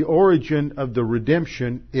 The origin of the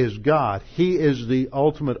redemption is God. He is the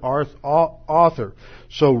ultimate author.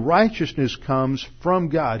 So righteousness comes from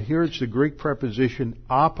God. Here it's the Greek preposition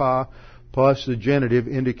apa plus the genitive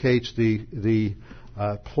indicates the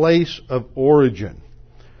place of origin.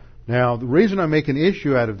 Now, the reason I make an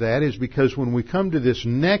issue out of that is because when we come to this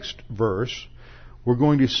next verse, we're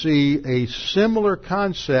going to see a similar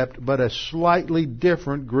concept, but a slightly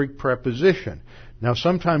different Greek preposition. Now,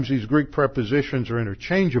 sometimes these Greek prepositions are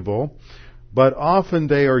interchangeable, but often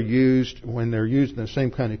they are used, when they're used in the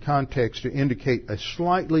same kind of context, to indicate a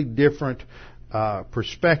slightly different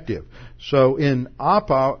perspective. So in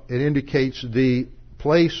apa, it indicates the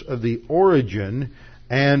place of the origin,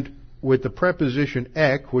 and with the preposition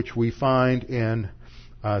ek, which we find in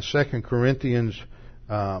 2 Corinthians...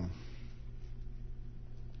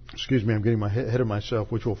 I'm getting ahead of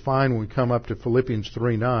myself, which we'll find when we come up to Philippians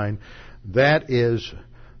 3:9, that is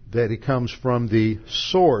that it comes from the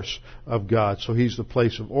source of God. So He's the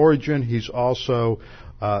place of origin. He's also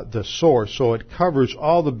the source. So it covers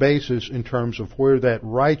all the bases in terms of where that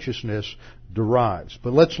righteousness derives.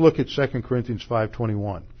 But let's look at 2 Corinthians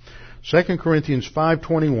 5:21. 2 Corinthians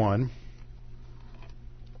 5:21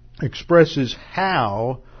 expresses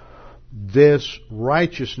how this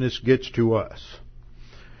righteousness gets to us.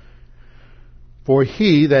 For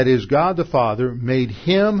He, that is God the Father, made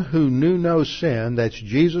Him who knew no sin, that's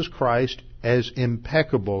Jesus Christ, as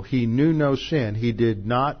impeccable. He knew no sin. He did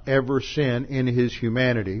not ever sin in His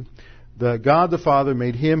humanity. God the Father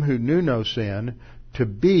made Him who knew no sin to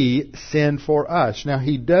be sin for us. Now,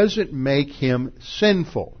 He doesn't make Him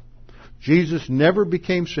sinful. Jesus never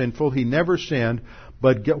became sinful. He never sinned.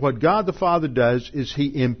 But what God the Father does is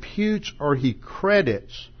He imputes or He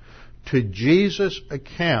credits to Jesus'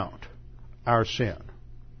 account our sin.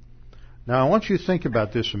 Now, I want you to think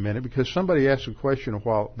about this a minute, because somebody asked a question a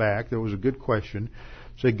while back that was a good question.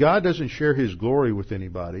 Say, God doesn't share His glory with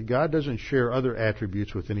anybody. God doesn't share other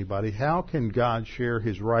attributes with anybody. How can God share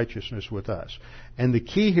His righteousness with us? And the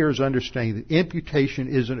key here is understanding that imputation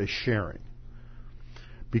isn't a sharing.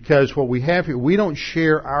 Because what we have here, we don't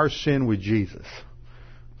share our sin with Jesus,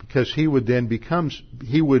 because He would then become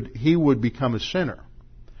a sinner.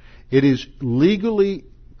 It is legally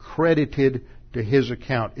credited to His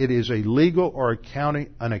account. It is a legal or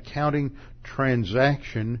an accounting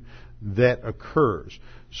transaction that occurs,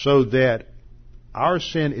 so that our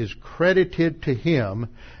sin is credited to Him,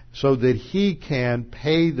 so that He can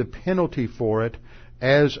pay the penalty for it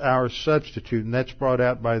as our substitute. And that's brought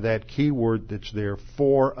out by that key word that's there,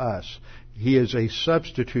 for us. He is a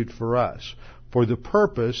substitute for us, for the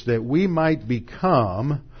purpose that we might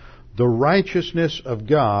become the righteousness of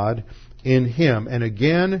God in Him. And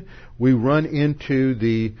again, we run into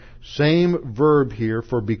the same verb here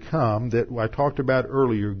for become that I talked about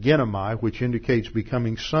earlier, genomai, which indicates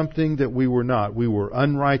becoming something that we were not. We were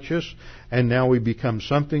unrighteous, and now we become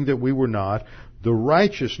something that we were not. The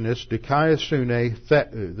righteousness, dikaiosune,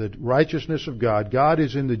 the righteousness of God. God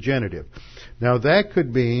is in the genitive. Now that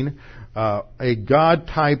could mean a God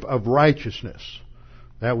type of righteousness.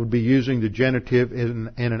 That would be using the genitive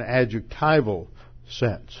in an adjectival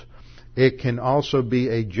sense. It can also be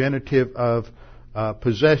a genitive of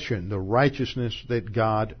possession, the righteousness that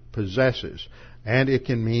God possesses. And it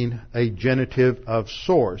can mean a genitive of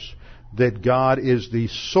source, that God is the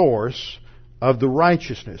source of the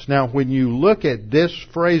righteousness. Now, when you look at this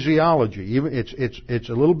phraseology, even it's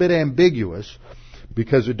a little bit ambiguous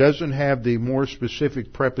because it doesn't have the more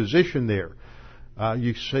specific preposition there.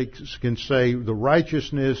 You can say the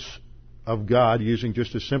righteousness of God using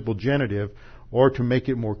just a simple genitive, or to make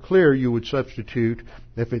it more clear, you would substitute,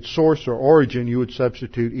 if it's source or origin, you would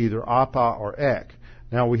substitute either apa or ek.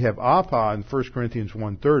 Now we have apa in 1 Corinthians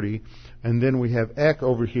 1:30, and then we have ek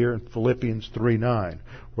over here in Philippians 3:9,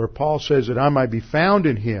 where Paul says that I might be found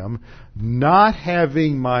in Him, not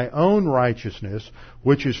having my own righteousness,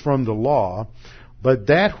 which is from the law, but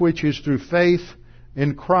that which is through faith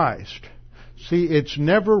in Christ. See, it's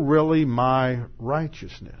never really my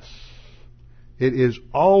righteousness. It is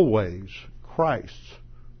always Christ's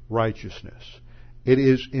righteousness. It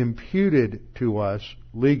is imputed to us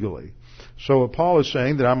legally. So what Paul is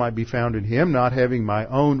saying, that I might be found in Him, not having my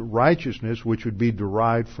own righteousness, which would be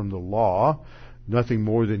derived from the law, nothing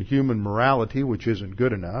more than human morality, which isn't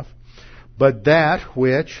good enough, but that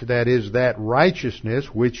is that righteousness,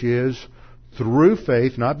 which is through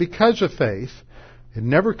faith, not because of faith. It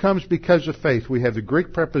never comes because of faith. We have the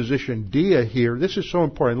Greek preposition dia here. This is so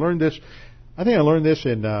important. I think I learned this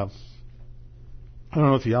in,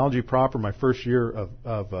 theology proper, my first year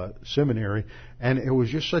of seminary, and it was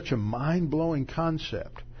just such a mind-blowing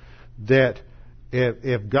concept that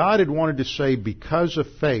if God had wanted to say because of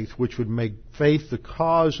faith, which would make faith the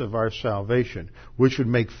cause of our salvation, which would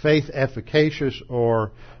make faith efficacious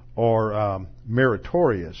or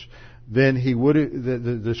meritorious, then he would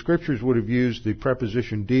the Scriptures would have used the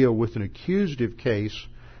preposition dia with an accusative case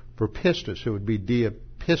for pistis. It would be dia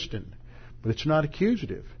piston, but it's not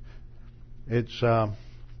accusative. It's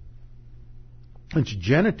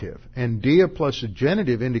genitive, and dia plus a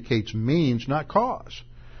genitive indicates means, not cause.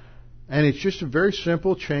 And it's just a very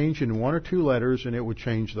simple change in one or two letters, and it would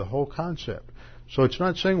change the whole concept. So it's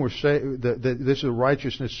not saying that this is a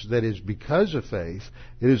righteousness that is because of faith.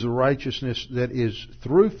 It is a righteousness that is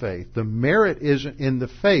through faith. The merit isn't in the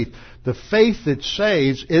faith. The faith that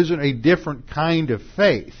saves isn't a different kind of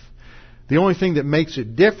faith. The only thing that makes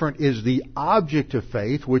it different is the object of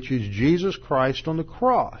faith, which is Jesus Christ on the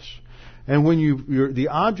cross. And when the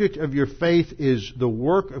object of your faith is the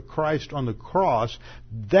work of Christ on the cross,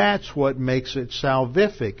 that's what makes it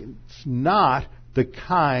salvific. It's not the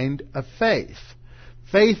kind of faith.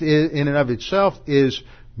 Faith in and of itself is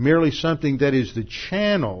merely something that is the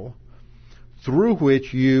channel through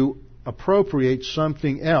which you appropriate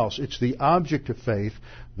something else. It's the object of faith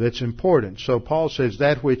that's important. So Paul says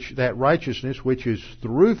that righteousness which is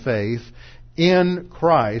through faith in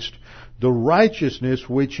Christ, the righteousness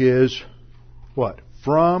which is what?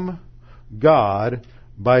 From God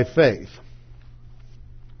by faith.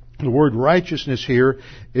 The word righteousness here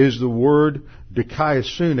is the word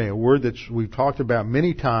dikaiosune, a word that we've talked about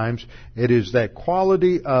many times. It is that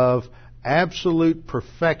quality of absolute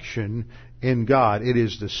perfection in God. It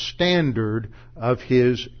is the standard of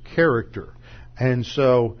His character. And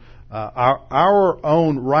so our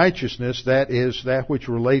own righteousness, that is that which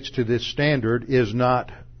relates to this standard, is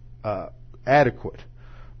not adequate.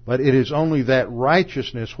 But it is only that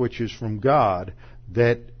righteousness which is from God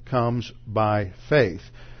that comes by faith.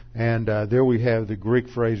 And there we have the Greek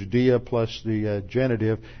phrase dia plus the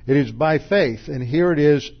genitive. It is by faith. And here it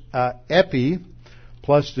is epi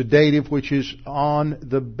plus the dative, which is on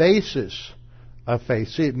the basis of faith.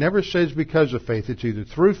 See, it never says because of faith. It's either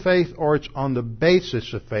through faith or it's on the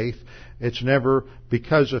basis of faith. It's never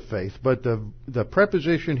because of faith. But the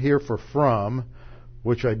preposition here for from,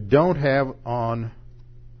 which I don't have on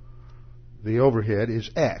the overhead, is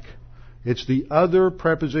ek. It's the other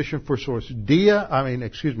preposition for source.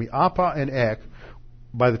 Apa and ek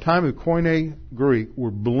by the time of Koine Greek,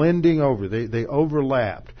 were blending over. They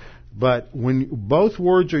overlapped. But when both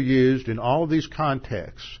words are used in all of these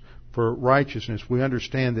contexts for righteousness, we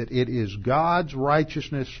understand that it is God's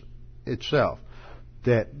righteousness itself,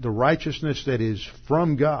 that the righteousness that is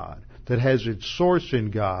from God, that has its source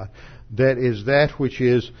in God, that is that which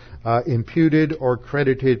is imputed or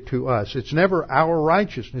credited to us. It's never our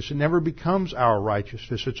righteousness. It never becomes our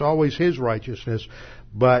righteousness. It's always His righteousness,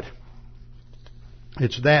 but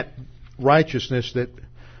it's that righteousness that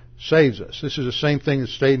saves us. This is the same thing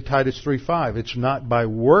that's stated in Titus 3:5. It's not by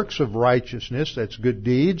works of righteousness, that's good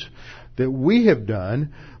deeds, that we have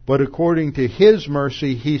done, but according to His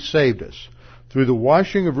mercy He saved us, through the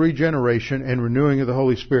washing of regeneration and renewing of the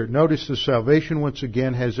Holy Spirit. Notice the salvation once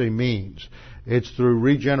again has a means. It's through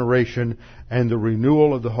regeneration and the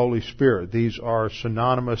renewal of the Holy Spirit. These are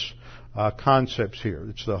synonymous concepts here.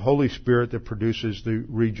 It's the Holy Spirit that produces the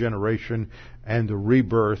regeneration and the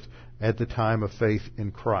rebirth at the time of faith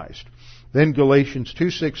in Christ. Then Galatians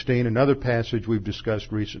 2:16, another passage we've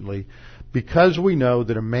discussed recently, because we know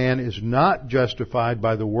that a man is not justified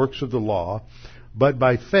by the works of the law, but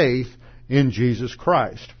by faith in Jesus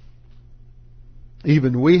Christ.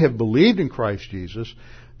 Even we have believed in Christ Jesus,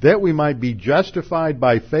 that we might be justified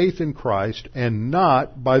by faith in Christ, and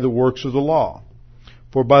not by the works of the law.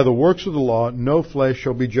 For by the works of the law no flesh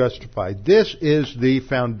shall be justified. This is the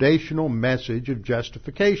foundational message of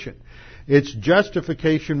justification. It's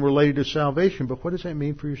justification related to salvation, but what does that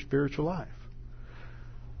mean for your spiritual life?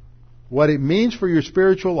 What it means for your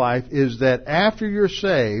spiritual life is that after you're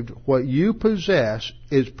saved, what you possess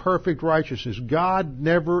is perfect righteousness. God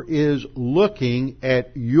never is looking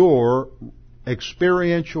at your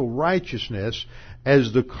experiential righteousness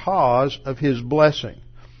as the cause of His blessing.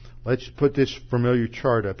 Let's put this familiar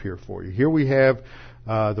chart up here for you. Here we have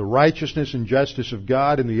the righteousness and justice of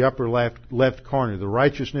God in the upper left corner. The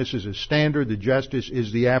righteousness is a standard. The justice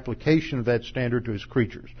is the application of that standard to His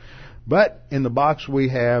creatures. But in the box we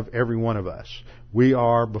have every one of us. We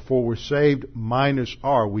are, before we're saved, minus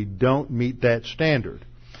R. We don't meet that standard.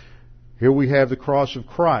 Here we have the cross of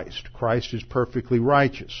Christ. Christ is perfectly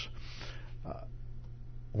righteous.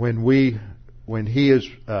 When He is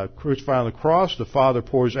crucified on the cross, the Father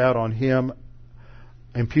pours out on Him,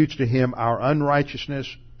 imputes to Him our unrighteousness,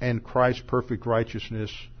 and Christ's perfect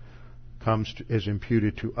righteousness is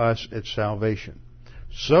imputed to us at salvation.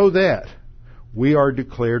 So that we are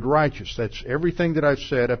declared righteous. That's everything that I've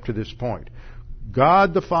said up to this point.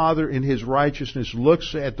 God the Father in His righteousness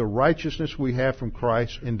looks at the righteousness we have from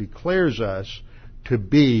Christ and declares us to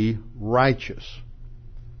be righteous.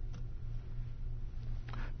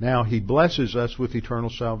 Now He blesses us with eternal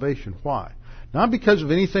salvation. Why? Not because of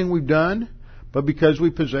anything we've done, but because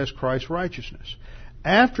we possess Christ's righteousness.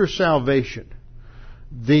 After salvation,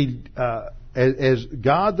 as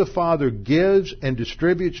God the Father gives and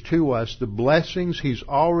distributes to us the blessings He's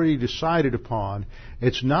already decided upon,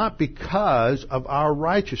 it's not because of our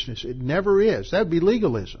righteousness. It never is. That would be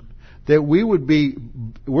legalism. That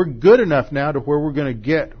we're good enough now to where we're going to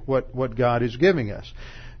get what God is giving us.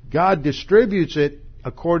 God distributes it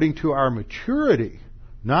according to our maturity,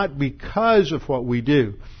 not because of what we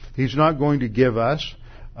do. He's not going to give us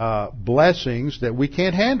blessings that we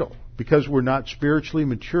can't handle, because we're not spiritually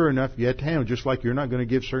mature enough yet to handle. Just like you're not going to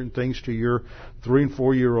give certain things to your 3 and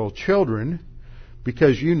 4-year-old children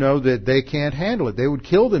because you know that they can't handle it. They would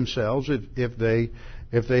kill themselves if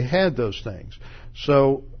they had those things.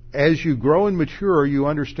 So as you grow and mature, you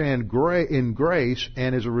understand in grace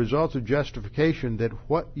and as a result of justification that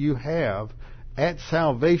what you have at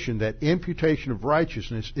salvation, that imputation of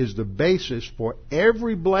righteousness, is the basis for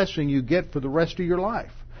every blessing you get for the rest of your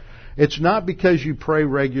life. It's not because you pray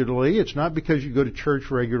regularly. It's not because you go to church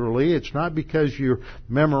regularly. It's not because you're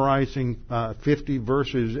memorizing 50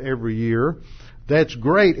 verses every year. That's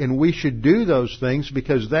great, and we should do those things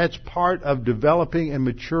because that's part of developing and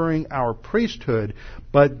maturing our priesthood,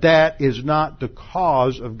 but that is not the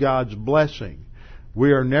cause of God's blessing.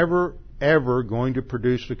 We are never, ever going to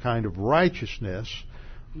produce the kind of righteousness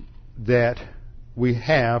that we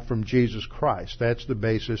have from Jesus Christ. That's the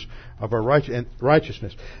basis of our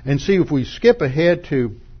righteousness. And see, if we skip ahead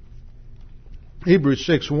to Hebrews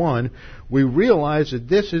 6:1, we realize that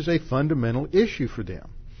this is a fundamental issue for them.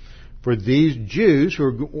 For these Jews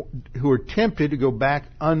who are tempted to go back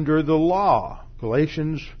under the law.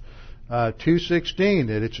 Galatians 2:16,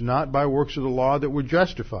 that it's not by works of the law that we're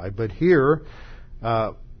justified. But here,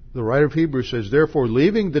 the writer of Hebrews says, therefore,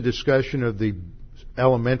 leaving the discussion of the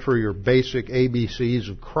elementary or basic ABCs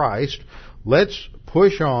of Christ, let's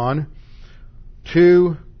push on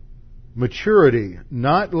to maturity,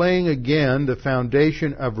 not laying again the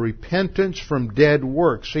foundation of repentance from dead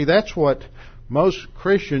works. See, that's what most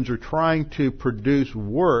Christians are trying to produce,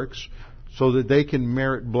 works, so that they can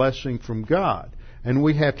merit blessing from God. And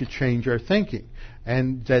we have to change our thinking.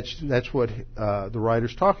 And that's what the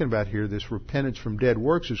writer's talking about here. This repentance from dead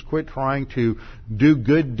works is quit trying to do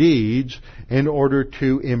good deeds in order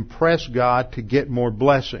to impress God to get more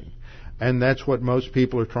blessing. And that's what most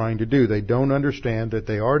people are trying to do. They don't understand that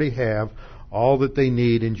they already have all that they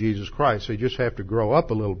need in Jesus Christ. They just have to grow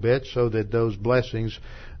up a little bit so that those blessings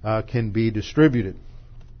can be distributed.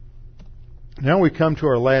 Now we come to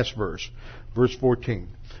our last verse, verse 14.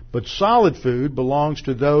 But solid food belongs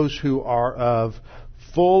to those who are of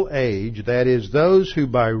full age, that is, those who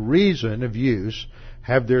by reason of use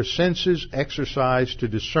have their senses exercised to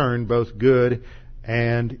discern both good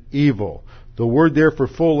and evil. The word there for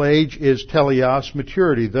full age is teleos,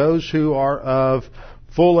 maturity. Those who are of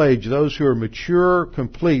full age, those who are mature,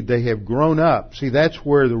 complete, they have grown up. See, that's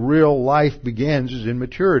where the real life begins, is in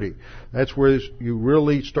maturity. That's where you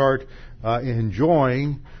really start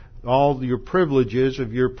enjoying all your privileges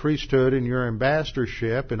of your priesthood and your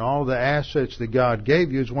ambassadorship and all the assets that God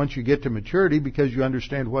gave you, is once you get to maturity, because you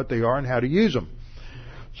understand what they are and how to use them.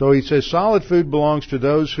 So he says solid food belongs to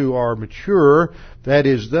those who are mature, that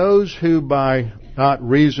is, those who by not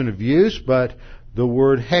reason of use, but the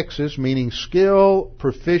word hexis, meaning skill,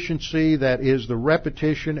 proficiency, that is the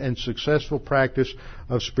repetition and successful practice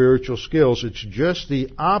of spiritual skills. It's just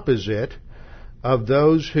the opposite of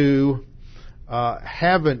those who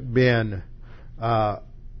haven't been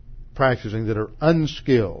practicing, that are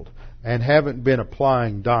unskilled and haven't been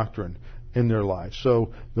applying doctrine in their life.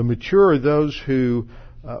 So the mature are those who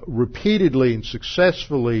repeatedly and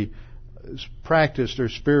successfully practice their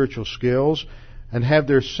spiritual skills and have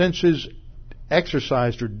their senses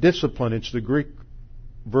exercised or disciplined. It's the Greek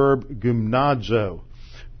verb gymnazo,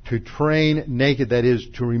 to train naked, that is,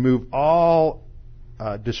 to remove all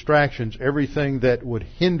distractions, everything that would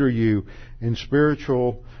hinder you in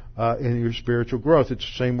your spiritual growth. It's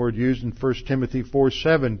the same word used in 1 Timothy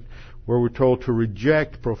 4:7, where we're told to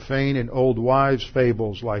reject profane and old wives'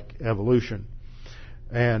 fables like evolution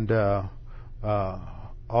and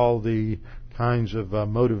all the kinds of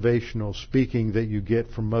motivational speaking that you get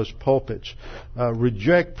from most pulpits.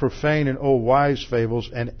 Reject profane and old wives' fables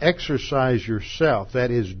and exercise yourself. That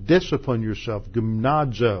is, discipline yourself,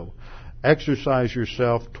 gymnazo. Exercise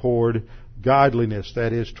yourself toward godliness,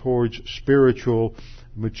 that is, towards spiritual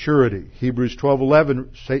maturity. Hebrews 12:11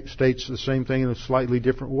 states the same thing in a slightly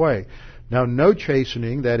different way. Now, no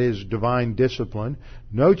chastening, that is, divine discipline,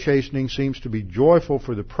 no chastening seems to be joyful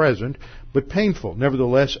for the present, but painful.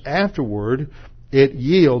 Nevertheless, afterward, it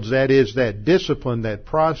yields, that is, that discipline, that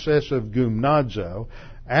process of gymnazo,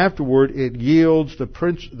 afterward it yields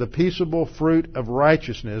the peaceable fruit of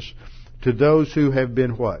righteousness to those who have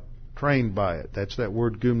been what? Trained by it. That's that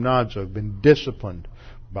word gymnazo, been disciplined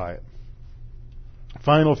by it.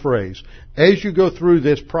 Final phrase. As you go through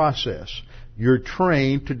this process, you're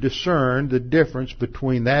trained to discern the difference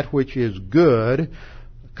between that which is good,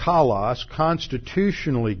 kalos,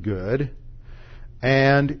 constitutionally good,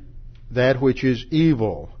 and that which is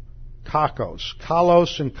evil, kakos.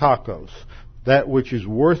 Kalos and kakos. That which is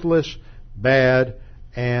worthless, bad,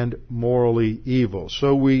 and morally evil.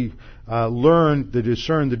 So we learn to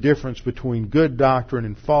discern the difference between good doctrine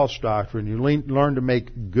and false doctrine. You learn to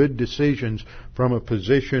make good decisions from a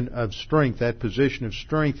position of strength. That position of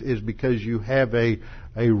strength is because you have a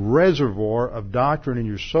reservoir of doctrine in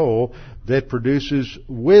your soul that produces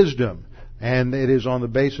wisdom. And it is on the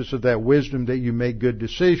basis of that wisdom that you make good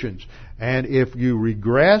decisions. And if you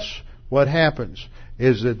regress, what happens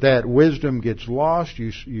is that wisdom gets lost.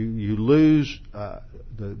 You lose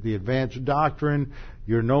the advanced doctrine.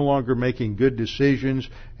 You're no longer making good decisions,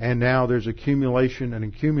 and now there's an accumulation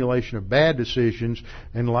of bad decisions,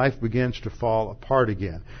 and life begins to fall apart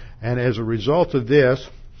again. And as a result of this,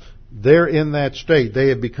 they're in that state. They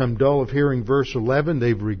have become dull of hearing, verse 11.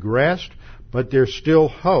 They've regressed, but there's still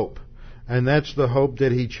hope. And that's the hope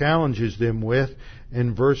that he challenges them with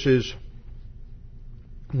in verses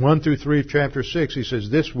 1 through 3 of chapter 6. He says,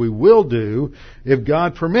 this we will do if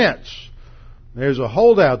God permits. There's a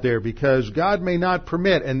holdout there because God may not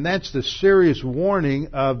permit, and that's the serious warning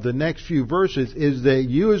of the next few verses, is that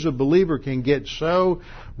you as a believer can get so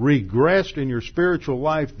regressed in your spiritual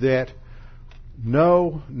life that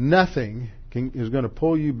nothing is going to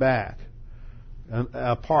pull you back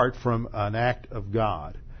apart from an act of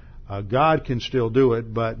God. God can still do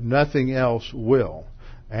it, but nothing else will.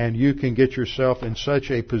 And you can get yourself in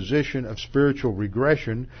such a position of spiritual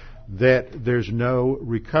regression that there's no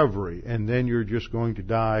recovery, and then you're just going to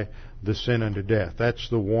die the sin unto death. That's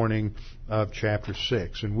the warning of chapter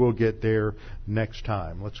 6, and we'll get there next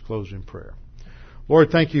time. Let's close in prayer. Lord,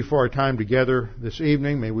 thank you for our time together this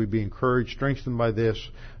evening. May we be encouraged, strengthened by this,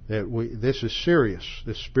 this is serious,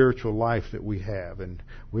 this spiritual life that we have, and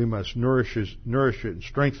we must nourish it and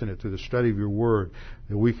strengthen it through the study of your word,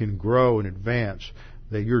 that we can grow and advance,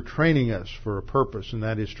 that you're training us for a purpose, and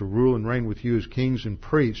that is to rule and reign with you as kings and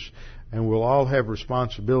priests, and we'll all have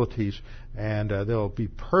responsibilities, and they'll be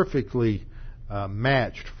perfectly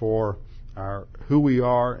matched for who we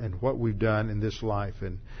are and what we've done in this life,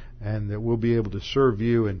 and that we'll be able to serve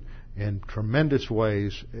you in tremendous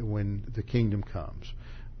ways when the kingdom comes.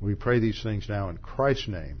 We pray these things now in Christ's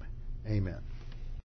name. Amen.